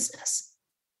to your business.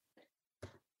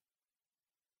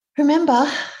 Remember,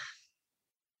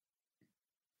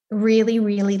 really,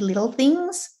 really little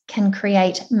things can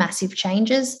create massive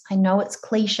changes. I know it's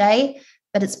cliche,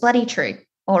 but it's bloody true.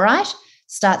 All right?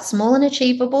 Start small and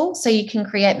achievable so you can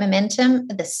create momentum.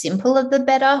 The simpler, the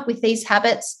better with these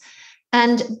habits.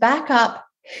 And back up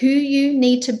who you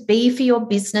need to be for your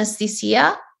business this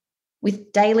year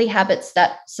with daily habits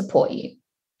that support you.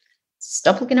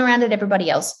 Stop looking around at everybody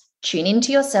else. Tune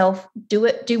into yourself. Do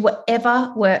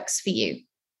whatever works for you.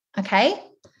 Okay?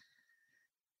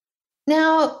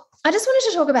 Now, I just wanted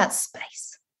to talk about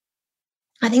space.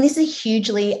 I think this is a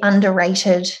hugely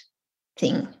underrated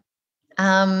thing.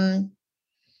 And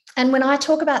when I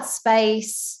talk about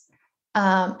space,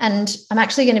 and I'm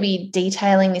actually going to be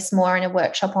detailing this more in a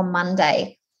workshop on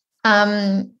Monday,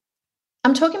 I'm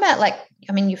talking about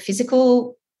your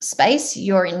physical space,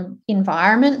 your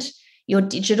environment, your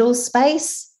digital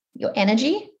space, your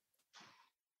energy.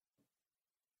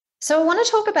 So I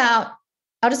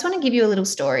just want to give you a little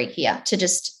story here to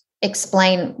just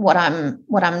explain what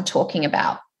I'm talking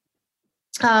about.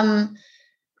 And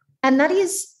that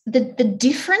is the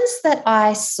difference that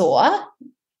I saw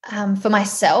for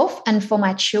myself and for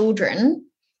my children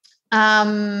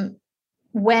when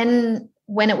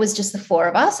it was just the 4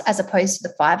 of us as opposed to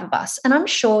the 5 of us. And I'm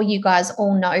sure you guys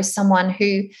all know someone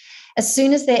who, as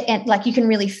soon as they're you can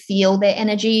really feel their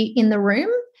energy in the room.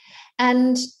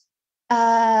 And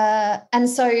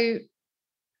so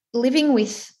living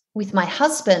with my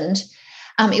husband,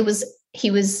 it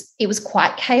was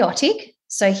quite chaotic.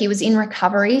 So he was in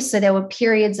recovery. So there were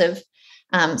periods of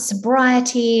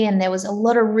sobriety, and there was a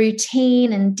lot of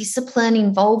routine and discipline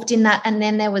involved in that. And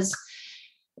then there was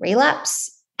relapse,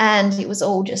 and it was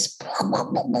all just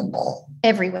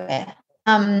everywhere.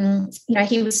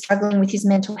 He was struggling with his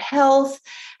mental health.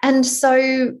 And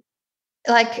so,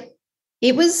 like,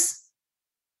 there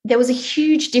was a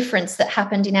huge difference that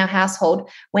happened in our household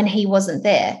when he wasn't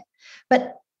there.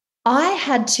 But I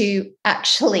had to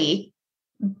actually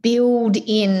build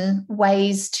in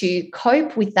ways to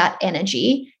cope with that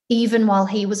energy, even while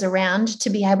he was around, to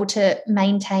be able to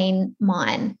maintain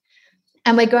mine.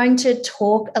 And we're going to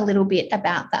talk a little bit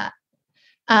about that,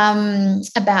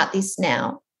 about this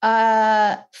now.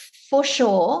 For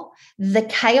sure, the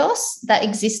chaos that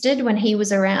existed when he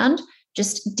was around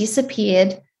just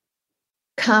disappeared.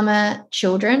 Calmer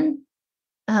children,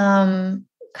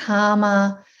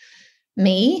 calmer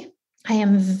me. I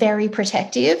am very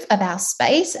protective of our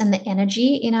space and the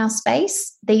energy in our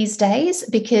space these days,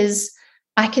 because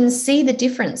I can see the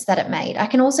difference that it made. I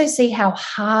can also see how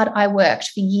hard I worked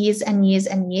for years and years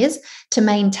and years to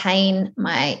maintain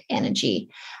my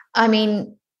energy. I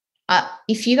mean,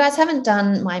 if you guys haven't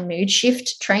done my mood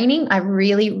shift training, I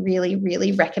really, really,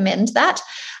 really recommend that,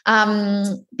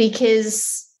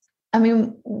 because, I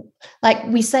mean, like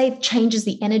we say, it changes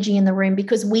the energy in the room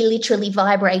because we literally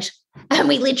vibrate and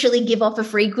we literally give off a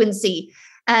frequency.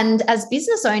 And as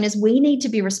business owners, we need to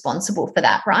be responsible for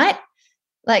that, right?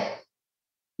 Like,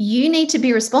 you need to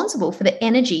be responsible for the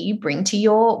energy you bring to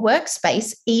your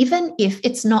workspace, even if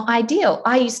it's not ideal.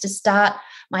 I used to start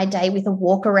my day with a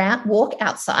walk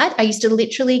outside. I used to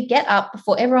literally get up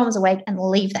before everyone was awake and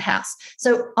leave the house.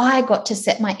 So I got to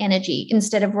set my energy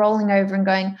instead of rolling over and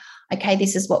going, okay,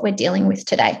 this is what we're dealing with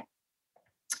today.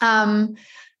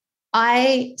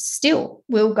 I still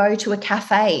will go to a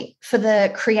cafe for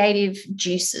the creative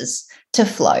juices to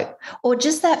flow, or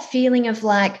just that feeling of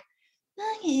like,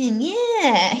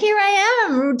 yeah, here I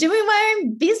am doing my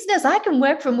own business. I can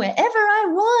work from wherever I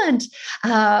want.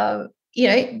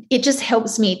 It just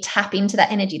helps me tap into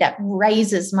that energy that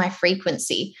raises my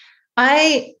frequency.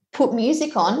 I put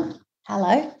music on.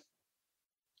 Hello.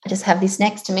 I just have this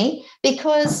next to me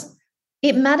because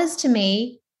it matters to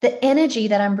me the energy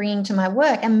that I'm bringing to my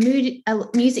work, and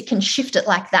music can shift it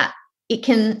like that. It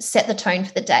can set the tone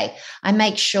for the day. I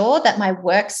make sure that my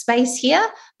workspace here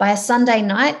by a Sunday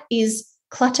night is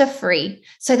clutter-free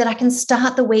so that I can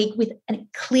start the week with a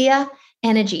clear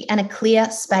energy and a clear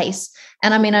space.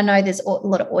 And I mean, I know there's a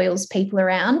lot of oils people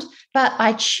around, but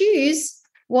I choose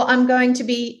what I'm going to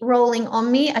be rolling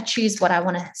on me. I choose what I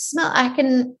want to smell.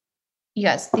 You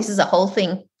guys, this is a whole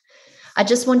thing. I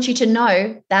just want you to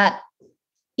know that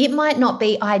it might not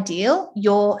be ideal,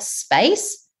 your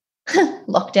space,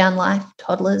 lockdown life,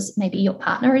 toddlers, maybe your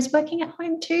partner is working at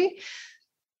home too.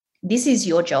 This is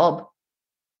your job.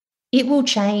 It will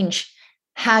change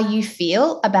how you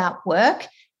feel about work,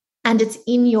 and it's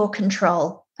in your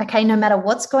control. Okay, no matter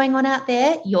what's going on out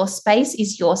there, your space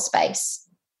is your space.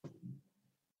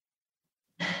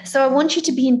 So I want you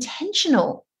to be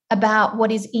intentional about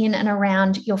what is in and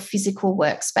around your physical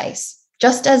workspace,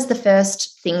 just as the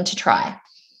first thing to try.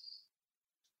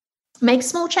 Make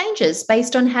small changes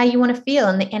based on how you want to feel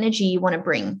and the energy you want to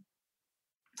bring.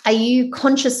 Are you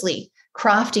consciously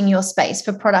crafting your space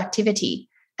for productivity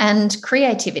and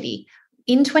creativity?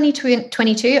 In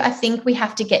 2022, I think we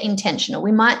have to get intentional.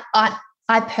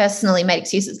 I personally made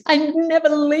excuses. I never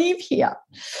leave here.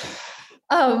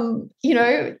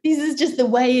 This is just the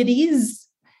way it is.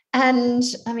 And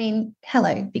I mean,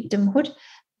 hello, victimhood.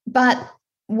 But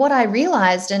what I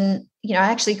realized, and I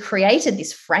actually created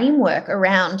this framework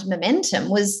around momentum,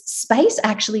 was space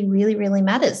actually really, really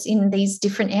matters in these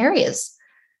different areas.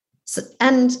 So,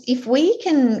 and if we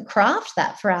can craft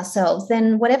that for ourselves,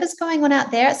 then whatever's going on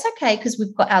out there, it's okay because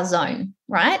we've got our zone,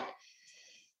 right?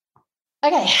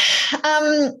 Okay,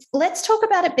 let's talk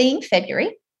about it being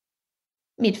February,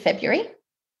 mid-February.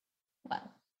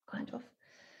 Well, kind of.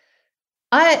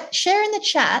 I share in the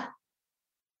chat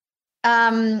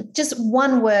just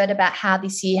one word about how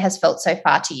this year has felt so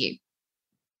far to you.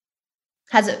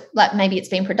 Has it, like, maybe it's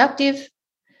been productive,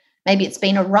 maybe it's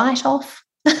been a write-off,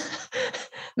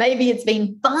 maybe it's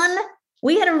been fun.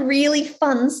 We had a really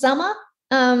fun summer.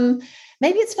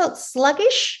 Maybe it's felt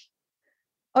sluggish,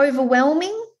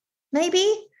 overwhelming,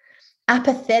 maybe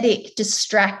apathetic,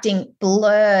 distracting,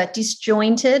 blur,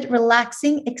 disjointed,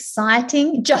 relaxing,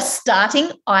 exciting, just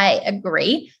starting. I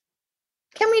agree.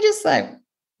 Can we just say,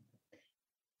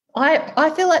 I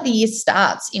feel like the year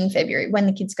starts in February when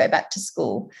the kids go back to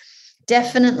school.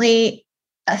 Definitely,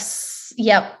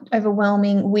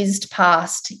 overwhelming, whizzed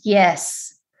past.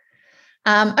 Yes.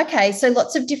 Okay, so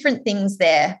lots of different things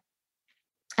there.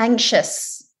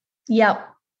 Anxious. Yep.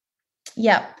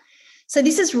 So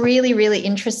this is really, really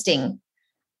interesting.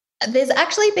 there's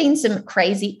actually been some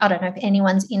crazy, I don't know if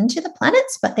anyone's into the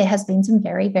planets, but there has been some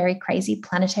very, very crazy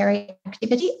planetary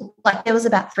activity. Like there was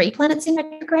about 3 planets in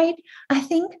retrograde, I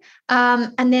think.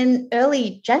 And then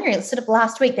early January, sort of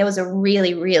last week, there was a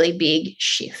really, really big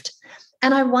shift.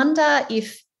 And I wonder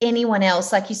if anyone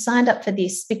else, like you signed up for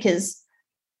this because,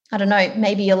 I don't know,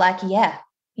 maybe you're like, yeah,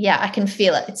 I can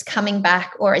feel it. It's coming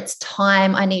back, or it's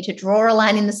time. I need to draw a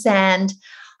line in the sand.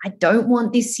 I don't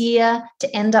want this year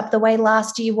to end up the way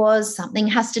last year was. Something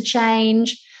has to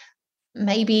change.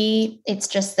 Maybe it's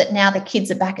just that now the kids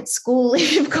are back at school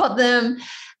if you've got them,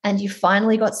 and you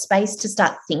finally got space to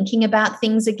start thinking about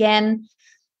things again.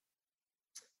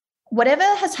 Whatever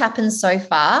has happened so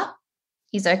far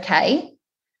is okay,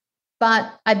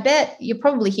 but I bet you're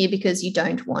probably here because you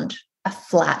don't want a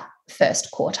flat first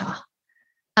quarter.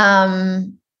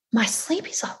 My sleep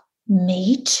is up.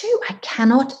 Me too. I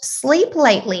cannot sleep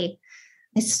lately.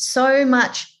 There's so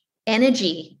much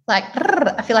energy. Like,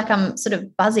 I feel like I'm sort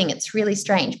of buzzing. It's really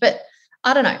strange, but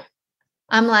I don't know.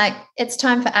 I'm like, it's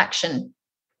time for action.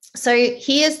 So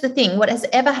here's the thing.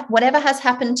 Whatever has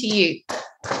happened to you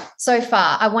so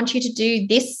far, I want you to do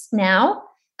this now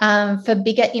for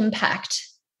bigger impact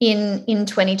in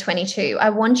 2022. I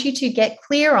want you to get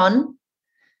clear on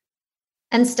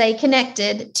and stay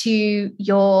connected to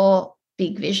your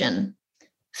big vision.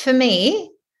 For me,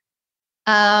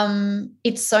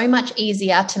 it's so much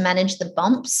easier to manage the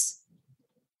bumps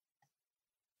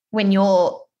when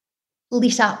you're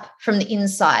lit up from the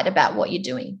inside about what you're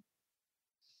doing.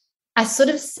 I sort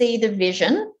of see the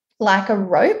vision like a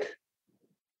rope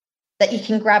that you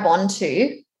can grab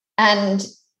onto, and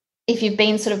if you've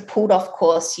been sort of pulled off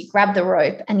course, you grab the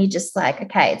rope and you're just like,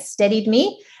 okay, it's steadied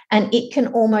me, and it can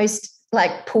almost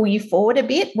like pull you forward a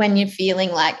bit when you're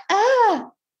feeling like,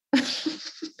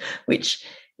 which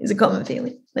is a common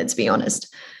feeling, let's be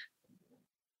honest.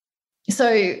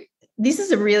 So this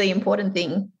is a really important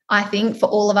thing, I think, for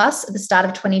all of us at the start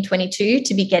of 2022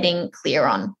 to be getting clear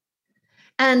on.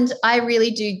 And I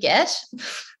really do get,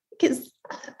 because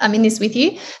I'm in this with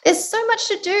you, there's so much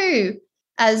to do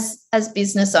as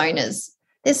business owners.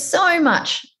 There's so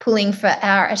much pulling for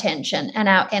our attention and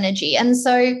our energy. And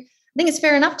so I think it's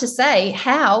fair enough to say,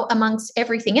 how, amongst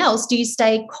everything else, do you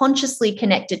stay consciously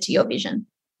connected to your vision?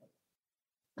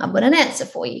 I've got an answer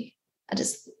for you. I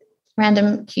just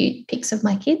random cute pics of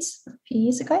my kids a few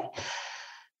years ago.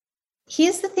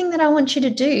 Here's the thing that I want you to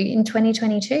do in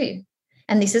 2022.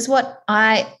 And this is what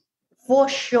I, for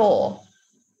sure,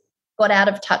 got out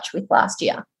of touch with last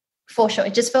year. For sure.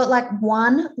 It just felt like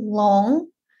one long,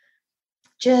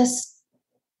 I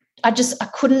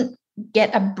couldn't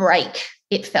get a break,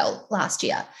 it felt, last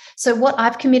year. So what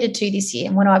I've committed to this year,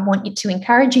 and what I want you to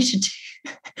encourage you to do,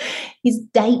 is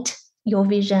date your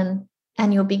vision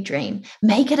and your big dream.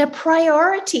 Make it a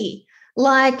priority,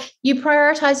 like you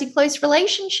prioritize your close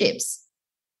relationships.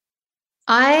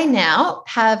 I now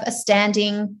have a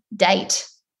standing date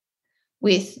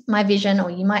with my vision,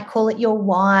 or you might call it your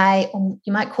why, or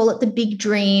you might call it the big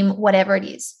dream, whatever it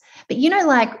is. But you know,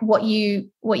 like what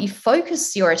you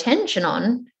focus your attention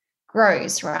on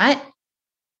grows, right?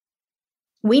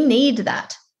 We need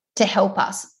that to help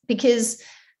us, because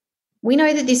we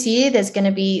know that this year there's going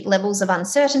to be levels of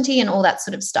uncertainty and all that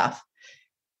sort of stuff.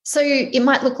 So it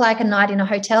might look like a night in a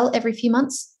hotel every few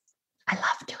months. I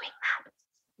love doing that.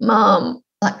 Mom,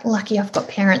 like, lucky I've got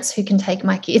parents who can take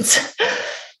my kids.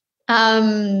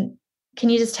 Can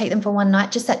you just take them for one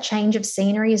night? Just that change of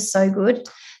scenery is so good.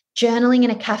 Journaling in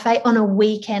a cafe on a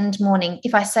weekend morning.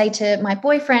 If I say to my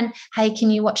boyfriend, hey, can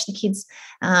you watch the kids?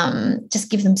 Just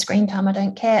give them screen time. I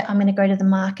don't care. I'm going to go to the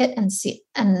market and sit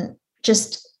and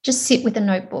just sit with a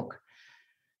notebook.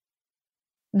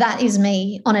 That is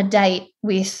me on a date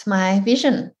with my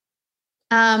vision.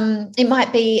 It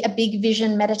might be a big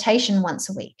vision meditation once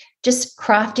a week, just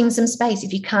crafting some space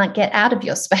if you can't get out of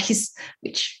your space,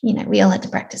 which, you know, we all had to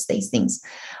practice these things.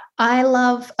 I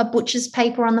love a butcher's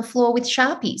paper on the floor with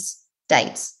Sharpies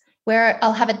dates, where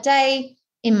I'll have a day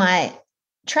in my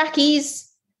trackies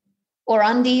or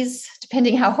undies,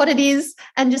 depending how hot it is,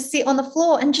 and just sit on the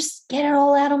floor and just get it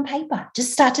all out on paper,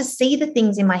 just start to see the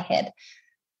things in my head.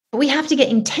 But we have to get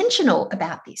intentional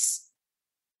about this.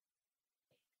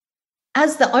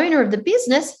 As the owner of the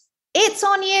business, it's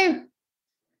on you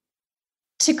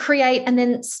to create and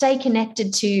then stay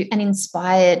connected to an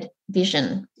inspired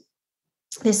vision.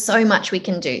 There's so much we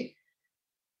can do.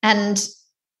 And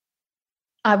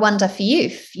I wonder for you,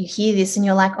 if you hear this and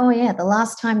you're like, oh yeah, the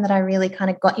last time that I really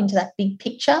kind of got into that big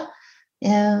picture,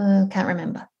 can't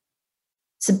remember.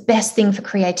 It's the best thing for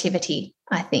creativity,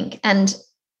 I think, and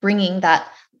bringing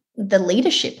the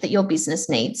leadership that your business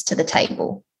needs to the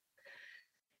table.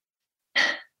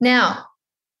 Now,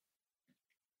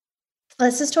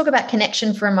 let's just talk about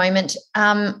connection for a moment.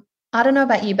 I don't know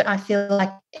about you, but I feel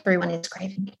like everyone is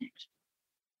craving connection.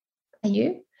 Are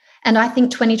you? And I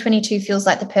think 2022 feels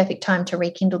like the perfect time to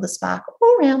rekindle the spark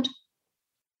all around,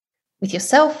 with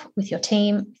yourself, with your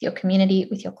team, with your community,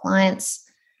 with your clients.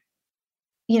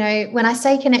 You know, when I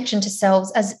say connection to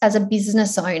selves, as a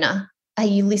business owner, are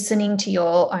you listening to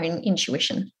your own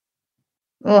intuition?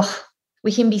 Oh,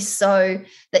 we can be that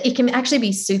it can actually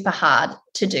be super hard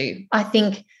to do. I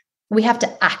think we have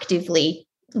to actively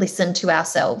listen to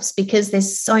ourselves because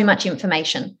there's so much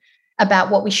information about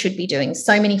what we should be doing,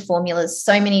 so many formulas,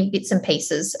 so many bits and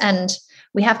pieces. And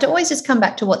we have to always just come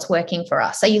back to what's working for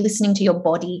us. Are you listening to your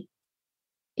body?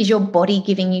 Is your body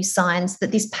giving you signs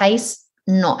that this pace,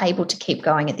 not able to keep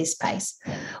going at this pace,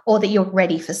 or that you're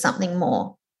ready for something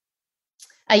more?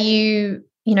 Are you,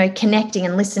 connecting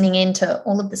and listening into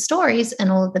all of the stories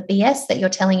and all of the BS that you're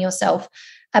telling yourself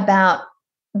about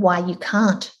why you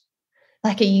can't?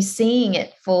 Like, are you seeing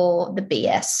it for the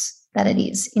BS that it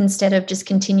is instead of just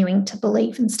continuing to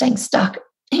believe and staying stuck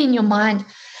in your mind?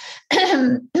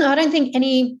 I don't think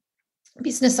any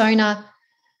business owner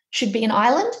should be an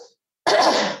island.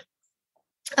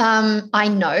 I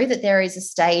know that there is a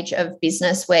stage of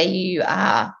business where you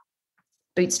are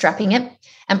bootstrapping it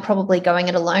and probably going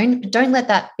it alone. Don't let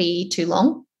that be too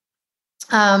long.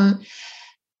 And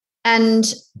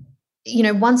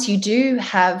once you do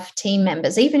have team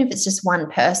members, even if it's just one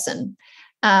person,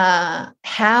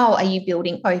 how are you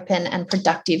building open and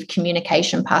productive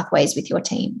communication pathways with your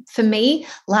team? For me,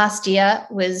 last year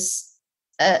was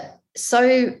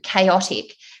so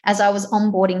chaotic as I was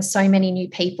onboarding so many new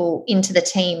people into the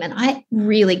team, and I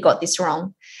really got this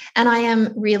wrong. And I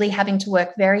am really having to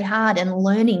work very hard and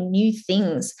learning new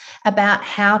things about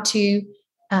how to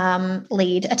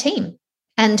lead a team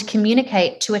and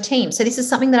communicate to a team. So this is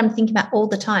something that I'm thinking about all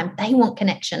the time. They want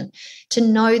connection, to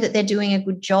know that they're doing a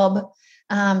good job,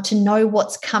 to know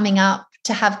what's coming up,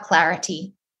 to have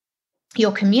clarity.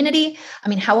 Your community,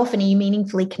 how often are you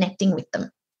meaningfully connecting with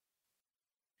them?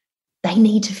 They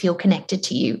need to feel connected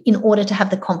to you in order to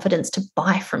have the confidence to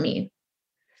buy from you.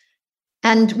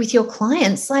 And with your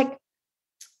clients,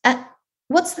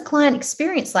 what's the client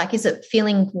experience like? Is it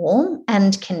feeling warm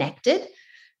and connected?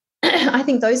 I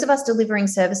think those of us delivering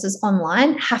services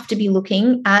online have to be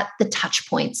looking at the touch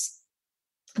points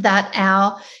that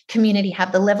our community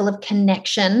have, the level of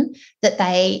connection that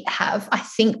they have. I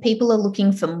think people are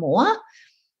looking for more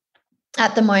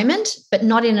at the moment, but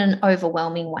not in an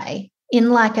overwhelming way, in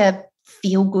like a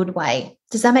feel-good way.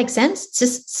 Does that make sense? It's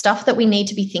just stuff that we need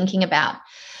to be thinking about.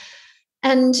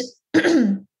 And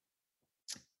I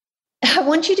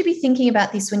want you to be thinking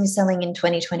about this when you're selling in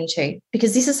 2022,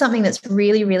 because this is something that's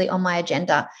really, really on my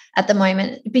agenda at the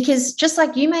moment. Because just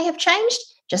like you may have changed,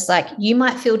 just like you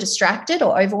might feel distracted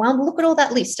or overwhelmed, look at all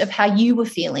that list of how you were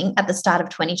feeling at the start of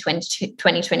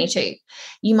 2022.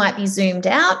 You might be zoomed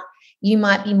out. You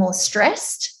might be more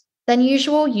stressed than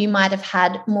usual. You might have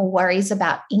had more worries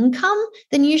about income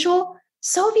than usual.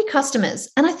 So have your customers.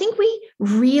 And I think we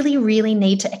really, really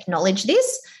need to acknowledge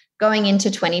this going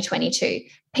into 2022.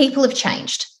 People have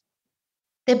changed.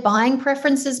 Their buying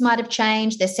preferences might have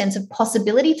changed. Their sense of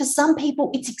possibility. For some people,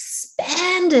 it's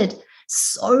expanded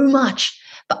so much.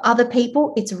 For other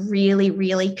people, it's really,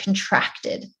 really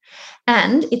contracted.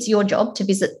 And it's your job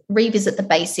to revisit the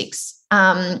basics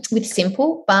with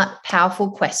simple but powerful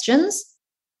questions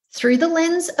through the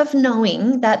lens of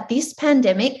knowing that this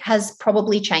pandemic has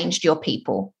probably changed your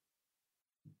people,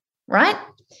 right?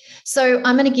 So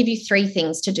I'm going to give you 3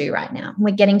 things to do right now.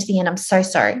 We're getting to the end. I'm so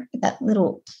sorry.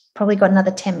 Probably got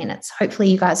another 10 minutes. Hopefully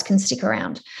you guys can stick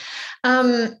around.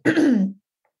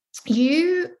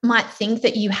 You might think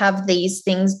that you have these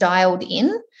things dialed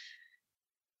in,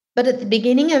 but at the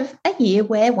beginning of a year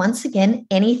where, once again,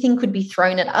 anything could be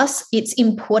thrown at us, it's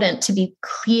important to be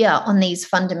clear on these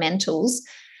fundamentals.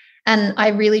 And I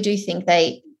really do think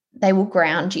they will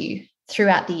ground you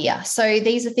throughout the year. So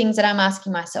these are things that I'm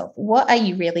asking myself. What are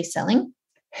you really selling?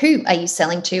 Who are you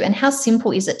selling to? And how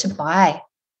simple is it to buy?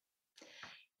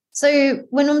 So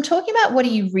when I'm talking about what are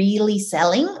you really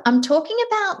selling, I'm talking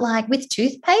about, like with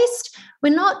toothpaste,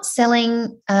 we're not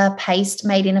selling a paste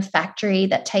made in a factory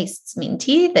that tastes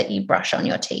minty that you brush on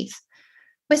your teeth.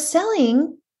 We're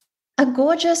selling a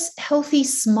gorgeous, healthy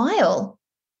smile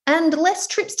and less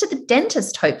trips to the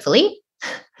dentist, hopefully.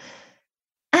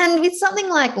 And with something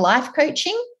like life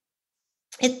coaching,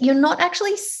 you're not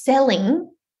actually selling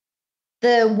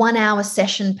the 1-hour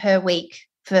session per week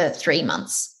for 3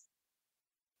 months.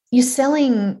 You're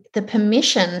selling the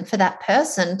permission for that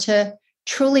person to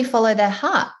truly follow their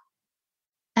heart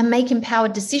and make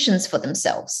empowered decisions for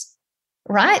themselves,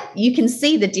 right? You can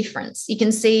see the difference. You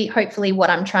can see, hopefully, what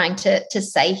I'm trying to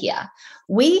say here.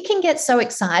 We can get so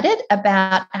excited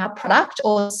about our product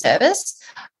or service,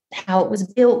 how it was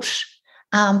built,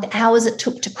 the hours it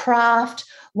took to craft,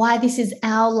 why this is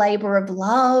our labor of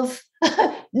love.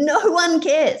 No one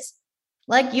cares.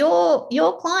 Like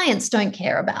your clients don't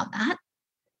care about that.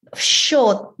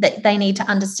 Sure, that they need to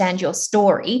understand your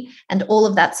story and all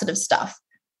of that sort of stuff.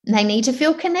 And they need to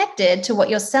feel connected to what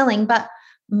you're selling, but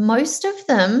most of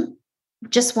them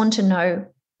just want to know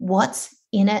what's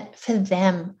in it for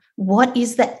them. What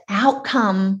is the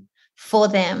outcome for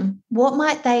them? What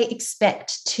might they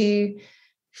expect to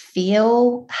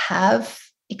feel, have,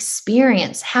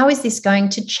 experience? How is this going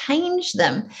to change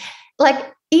them?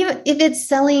 Like, even if it's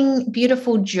selling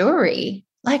beautiful jewelry,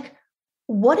 like,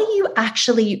 what are you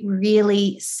actually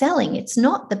really selling? It's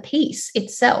not the piece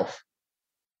itself.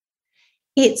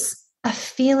 It's a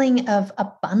feeling of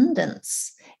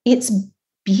abundance. It's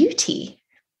beauty.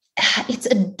 It's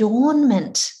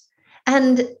adornment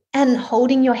and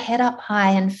holding your head up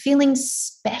high and feeling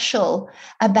special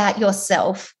about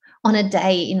yourself on a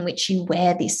day in which you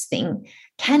wear this thing.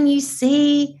 Can you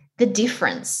see the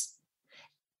difference?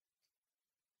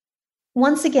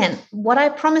 Once again, what I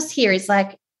promise here is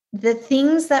like the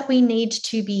things that we need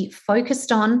to be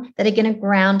focused on that are going to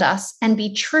ground us and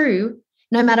be true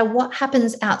no matter what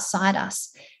happens outside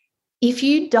us. If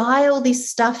you dial this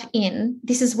stuff in,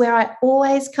 this is where I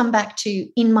always come back to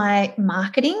in my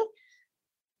marketing,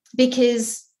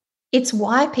 because it's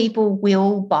why people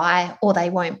will buy or they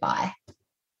won't buy.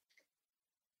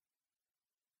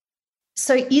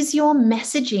 So is your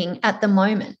messaging at the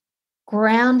moment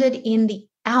grounded in the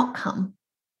outcome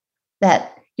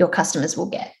that your customers will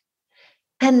get?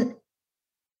 And,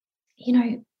 you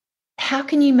know, how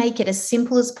can you make it as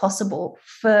simple as possible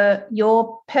for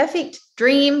your perfect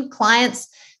dream clients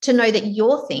to know that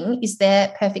your thing is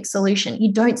their perfect solution?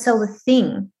 You don't sell the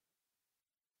thing.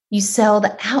 You sell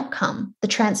the outcome, the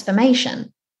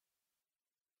transformation.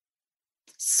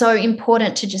 So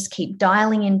important to just keep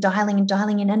dialing in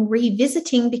and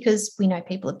revisiting, because we know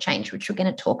people have changed, which we're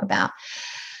going to talk about.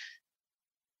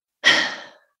 You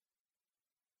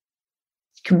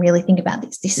can really think about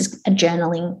this. This is a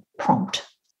journaling prompt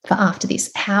for after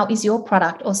this. How is your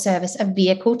product or service a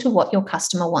vehicle to what your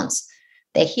customer wants?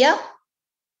 They're here.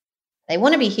 They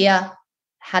want to be here.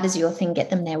 How does your thing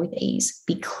get them there with ease?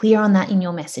 Be clear on that in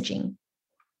your messaging.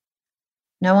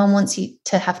 No one wants you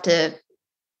to have to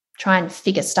try and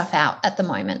figure stuff out at the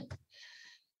moment.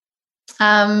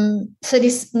 So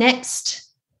this next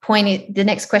point, the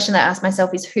next question that I ask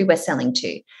myself is who we're selling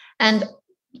to. And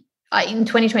in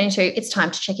 2022, it's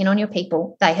time to check in on your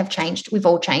people. They have changed. We've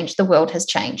all changed. The world has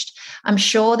changed. I'm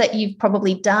sure that you've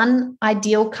probably done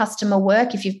ideal customer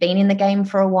work. If you've been in the game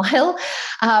for a while,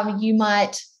 you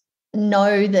might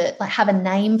know that, like, have a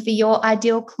name for your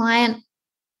ideal client.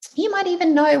 You might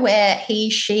even know where he,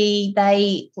 she,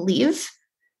 they live.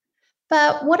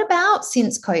 But what about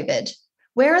since COVID?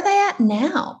 Where are they at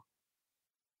now?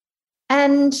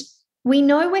 And we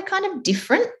know we're kind of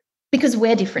different because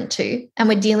we're different too, and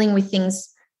we're dealing with things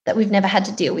that we've never had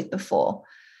to deal with before.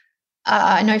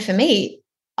 I know for me,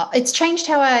 it's changed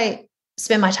how I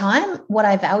spend my time, what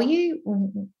I value,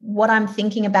 what I'm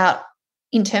thinking about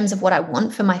in terms of what I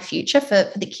want for my future,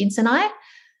 for the kids and I.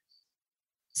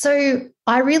 So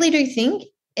I really do think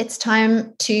it's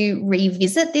time to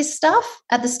revisit this stuff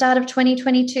at the start of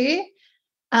 2022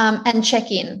 and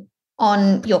check in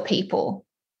on your people.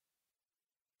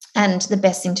 And the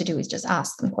best thing to do is just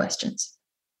ask them questions.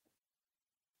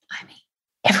 I mean,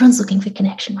 everyone's looking for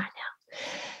connection right now.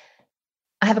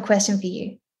 I have a question for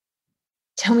you.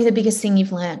 Tell me the biggest thing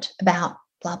you've learned about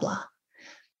blah, blah.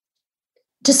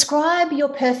 Describe your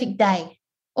perfect day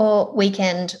or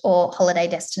weekend or holiday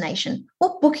destination.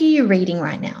 What book are you reading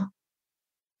right now?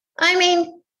 I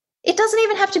mean, it doesn't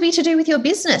even have to be to do with your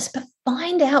business, but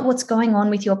find out what's going on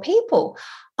with your people.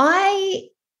 I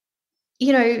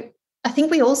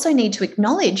think we also need to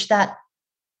acknowledge that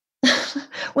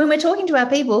when we're talking to our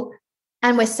people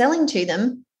and we're selling to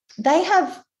them,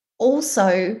 they've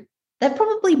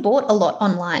probably bought a lot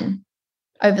online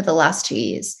over the last 2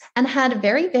 years and had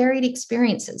very varied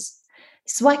experiences.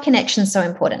 This is why connection is so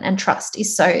important and trust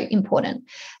is so important.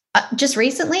 Just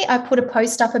recently, I put a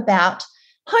post up about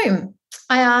home.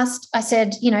 I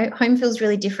said, home feels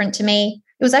really different to me.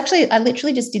 It was actually, I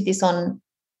literally just did this on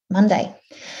Monday.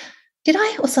 Did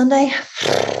I? Or Sunday?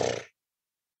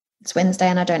 It's Wednesday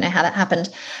and I don't know how that happened.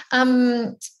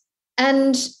 And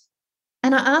I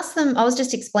asked them, I was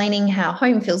just explaining how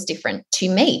home feels different to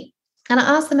me. And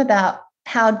I asked them about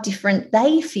how different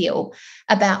they feel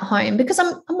about home, because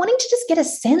I'm wanting to just get a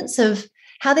sense of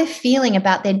how they're feeling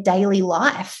about their daily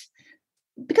life,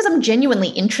 because I'm genuinely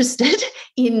interested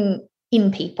in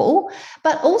people,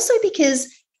 but also because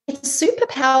it's a super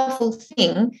powerful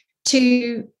thing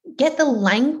to get the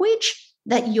language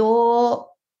that your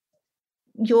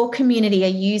community are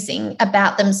using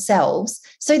about themselves,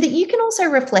 so that you can also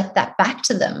reflect that back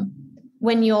to them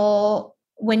when you're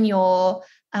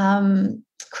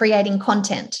creating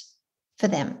content for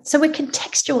them. So we're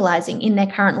contextualizing in their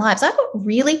current lives. I got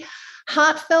really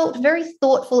heartfelt, very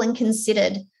thoughtful and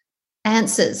considered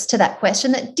answers to that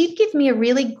question that did give me a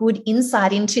really good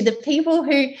insight into the people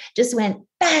who just went,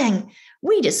 bang,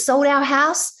 we just sold our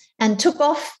house and took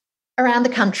off around the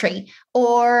country,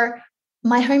 or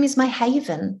my home is my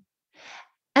haven.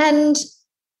 And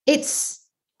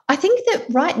I think that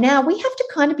right now we have to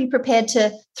kind of be prepared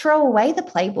to throw away the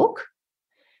playbook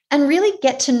and really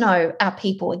get to know our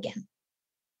people again,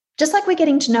 just like we're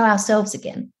getting to know ourselves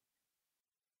again.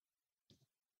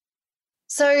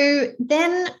 So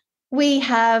then we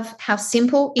have, how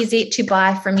simple is it to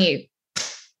buy from you?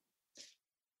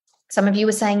 Some of you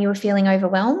were saying you were feeling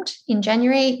overwhelmed in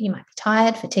January. You might be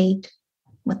tired, fatigued.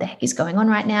 What the heck is going on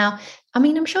right now? I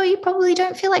mean, I'm sure you probably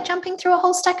don't feel like jumping through a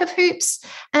whole stack of hoops,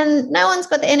 and no one's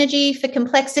got the energy for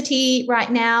complexity right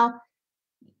now.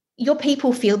 Your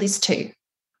people feel this too.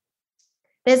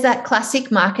 There's that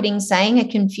classic marketing saying, a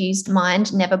confused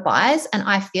mind never buys, and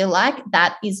I feel like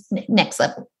that is next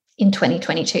level in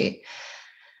 2022.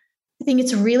 I think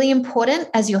it's really important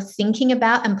as you're thinking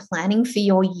about and planning for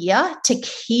your year to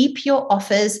keep your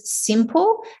offers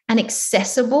simple and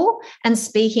accessible and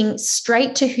speaking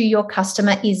straight to who your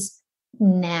customer is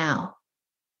now.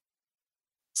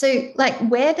 So, like,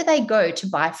 where do they go to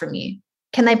buy from you?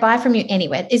 Can they buy from you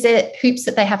anywhere? Is there hoops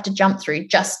that they have to jump through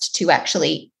just to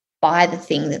actually buy the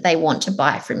thing that they want to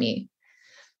buy from you?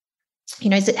 You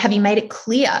know, have you made it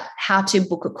clear how to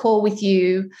book a call with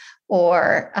you,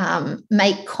 or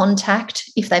make contact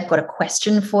if they've got a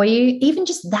question for you? Even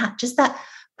just that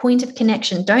point of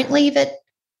connection. Don't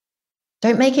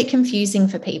make it confusing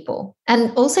for people.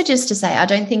 And also, just to say, I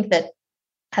don't think that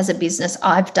as a business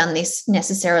I've done this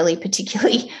necessarily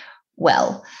particularly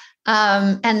well.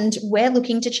 And we're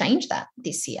looking to change that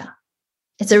this year.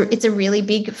 It's a really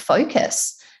big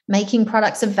focus, making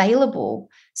products available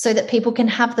so that people can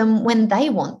have them when they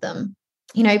want them.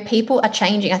 You know, people are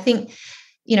changing. I think,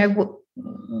 you know,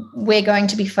 we're going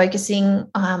to be focusing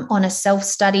on a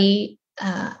self-study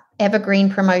evergreen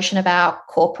promotion of our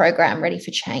core program, Ready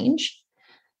for Change,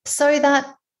 so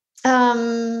that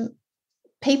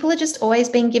people are just always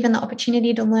being given the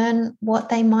opportunity to learn what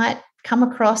they might come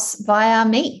across via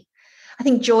me. I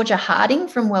think Georgia Harding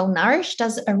from Well Nourished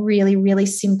does a really, really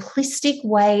simplistic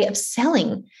way of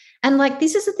selling. And like,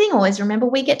 this is the thing, always remember,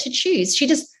 we get to choose. She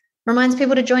just reminds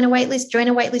people to join a wait list, join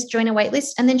a wait list, join a wait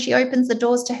list, and then she opens the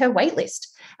doors to her wait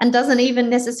list and doesn't even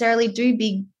necessarily do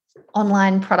big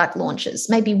online product launches,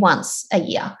 maybe once a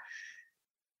year.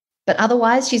 But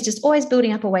otherwise, she's just always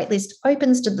building up a wait list,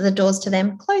 opens the doors to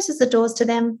them, closes the doors to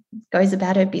them, goes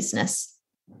about her business.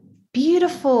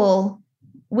 Beautiful.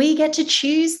 We get to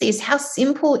choose this. How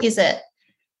simple is it?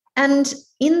 And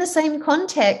in the same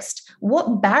context,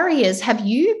 what barriers have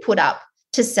you put up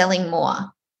to selling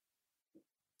more?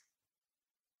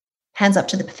 Hands up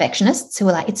to the perfectionists who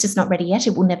are like, it's just not ready yet.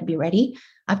 It will never be ready.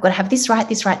 I've got to have this right,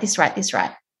 this right, this right, this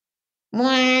right.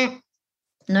 No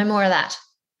more of that.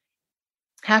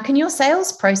 How can your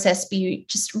sales process be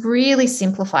just really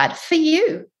simplified for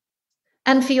you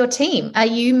and for your team? Are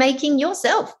you making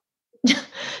yourself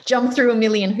jump through a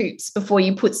million hoops before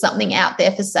you put something out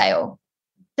there for sale?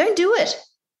 Don't do it.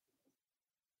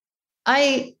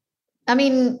 I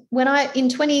mean, in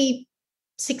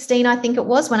 2016, I think it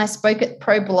was, when I spoke at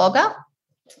Pro Blogger,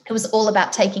 it was all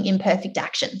about taking imperfect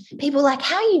action. People were like,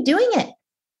 how are you doing it?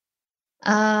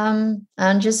 I'm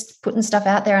just putting stuff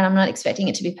out there and I'm not expecting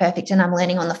it to be perfect, and I'm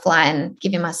learning on the fly and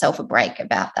giving myself a break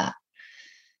about that.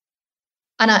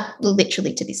 And I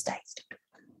literally to this day still do.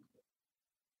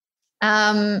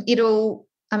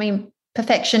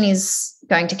 Perfection is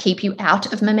going to keep you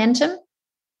out of momentum.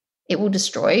 It will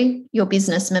destroy your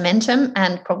business momentum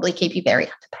and probably keep you very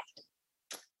underpaid.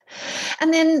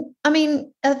 And then,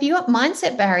 have you got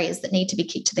mindset barriers that need to be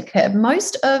kicked to the curb?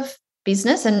 Most of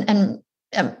business and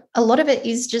a lot of it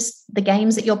is just the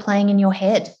games that you're playing in your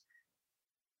head.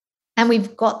 And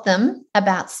we've got them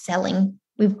about selling.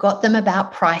 We've got them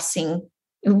about pricing.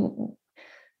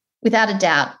 Without a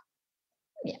doubt.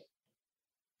 Yeah.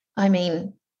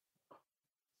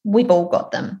 We've all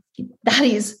got them. That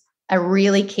is a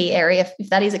really key area. If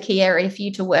that is a key area for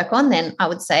you to work on, then I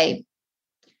would say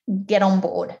get on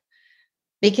board.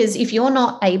 Because if you're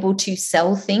not able to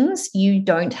sell things, you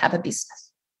don't have a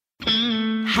business.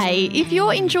 Hey, if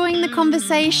you're enjoying the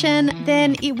conversation,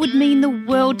 then it would mean the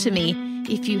world to me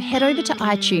if you head over to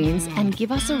iTunes and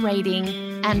give us a rating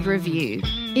and review.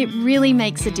 It really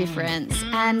makes a difference,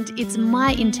 and it's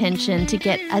my intention to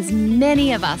get as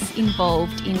many of us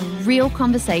involved in real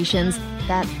conversations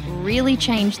that really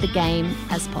change the game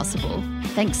as possible.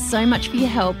 Thanks so much for your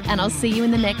help, and I'll see you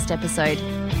in the next episode.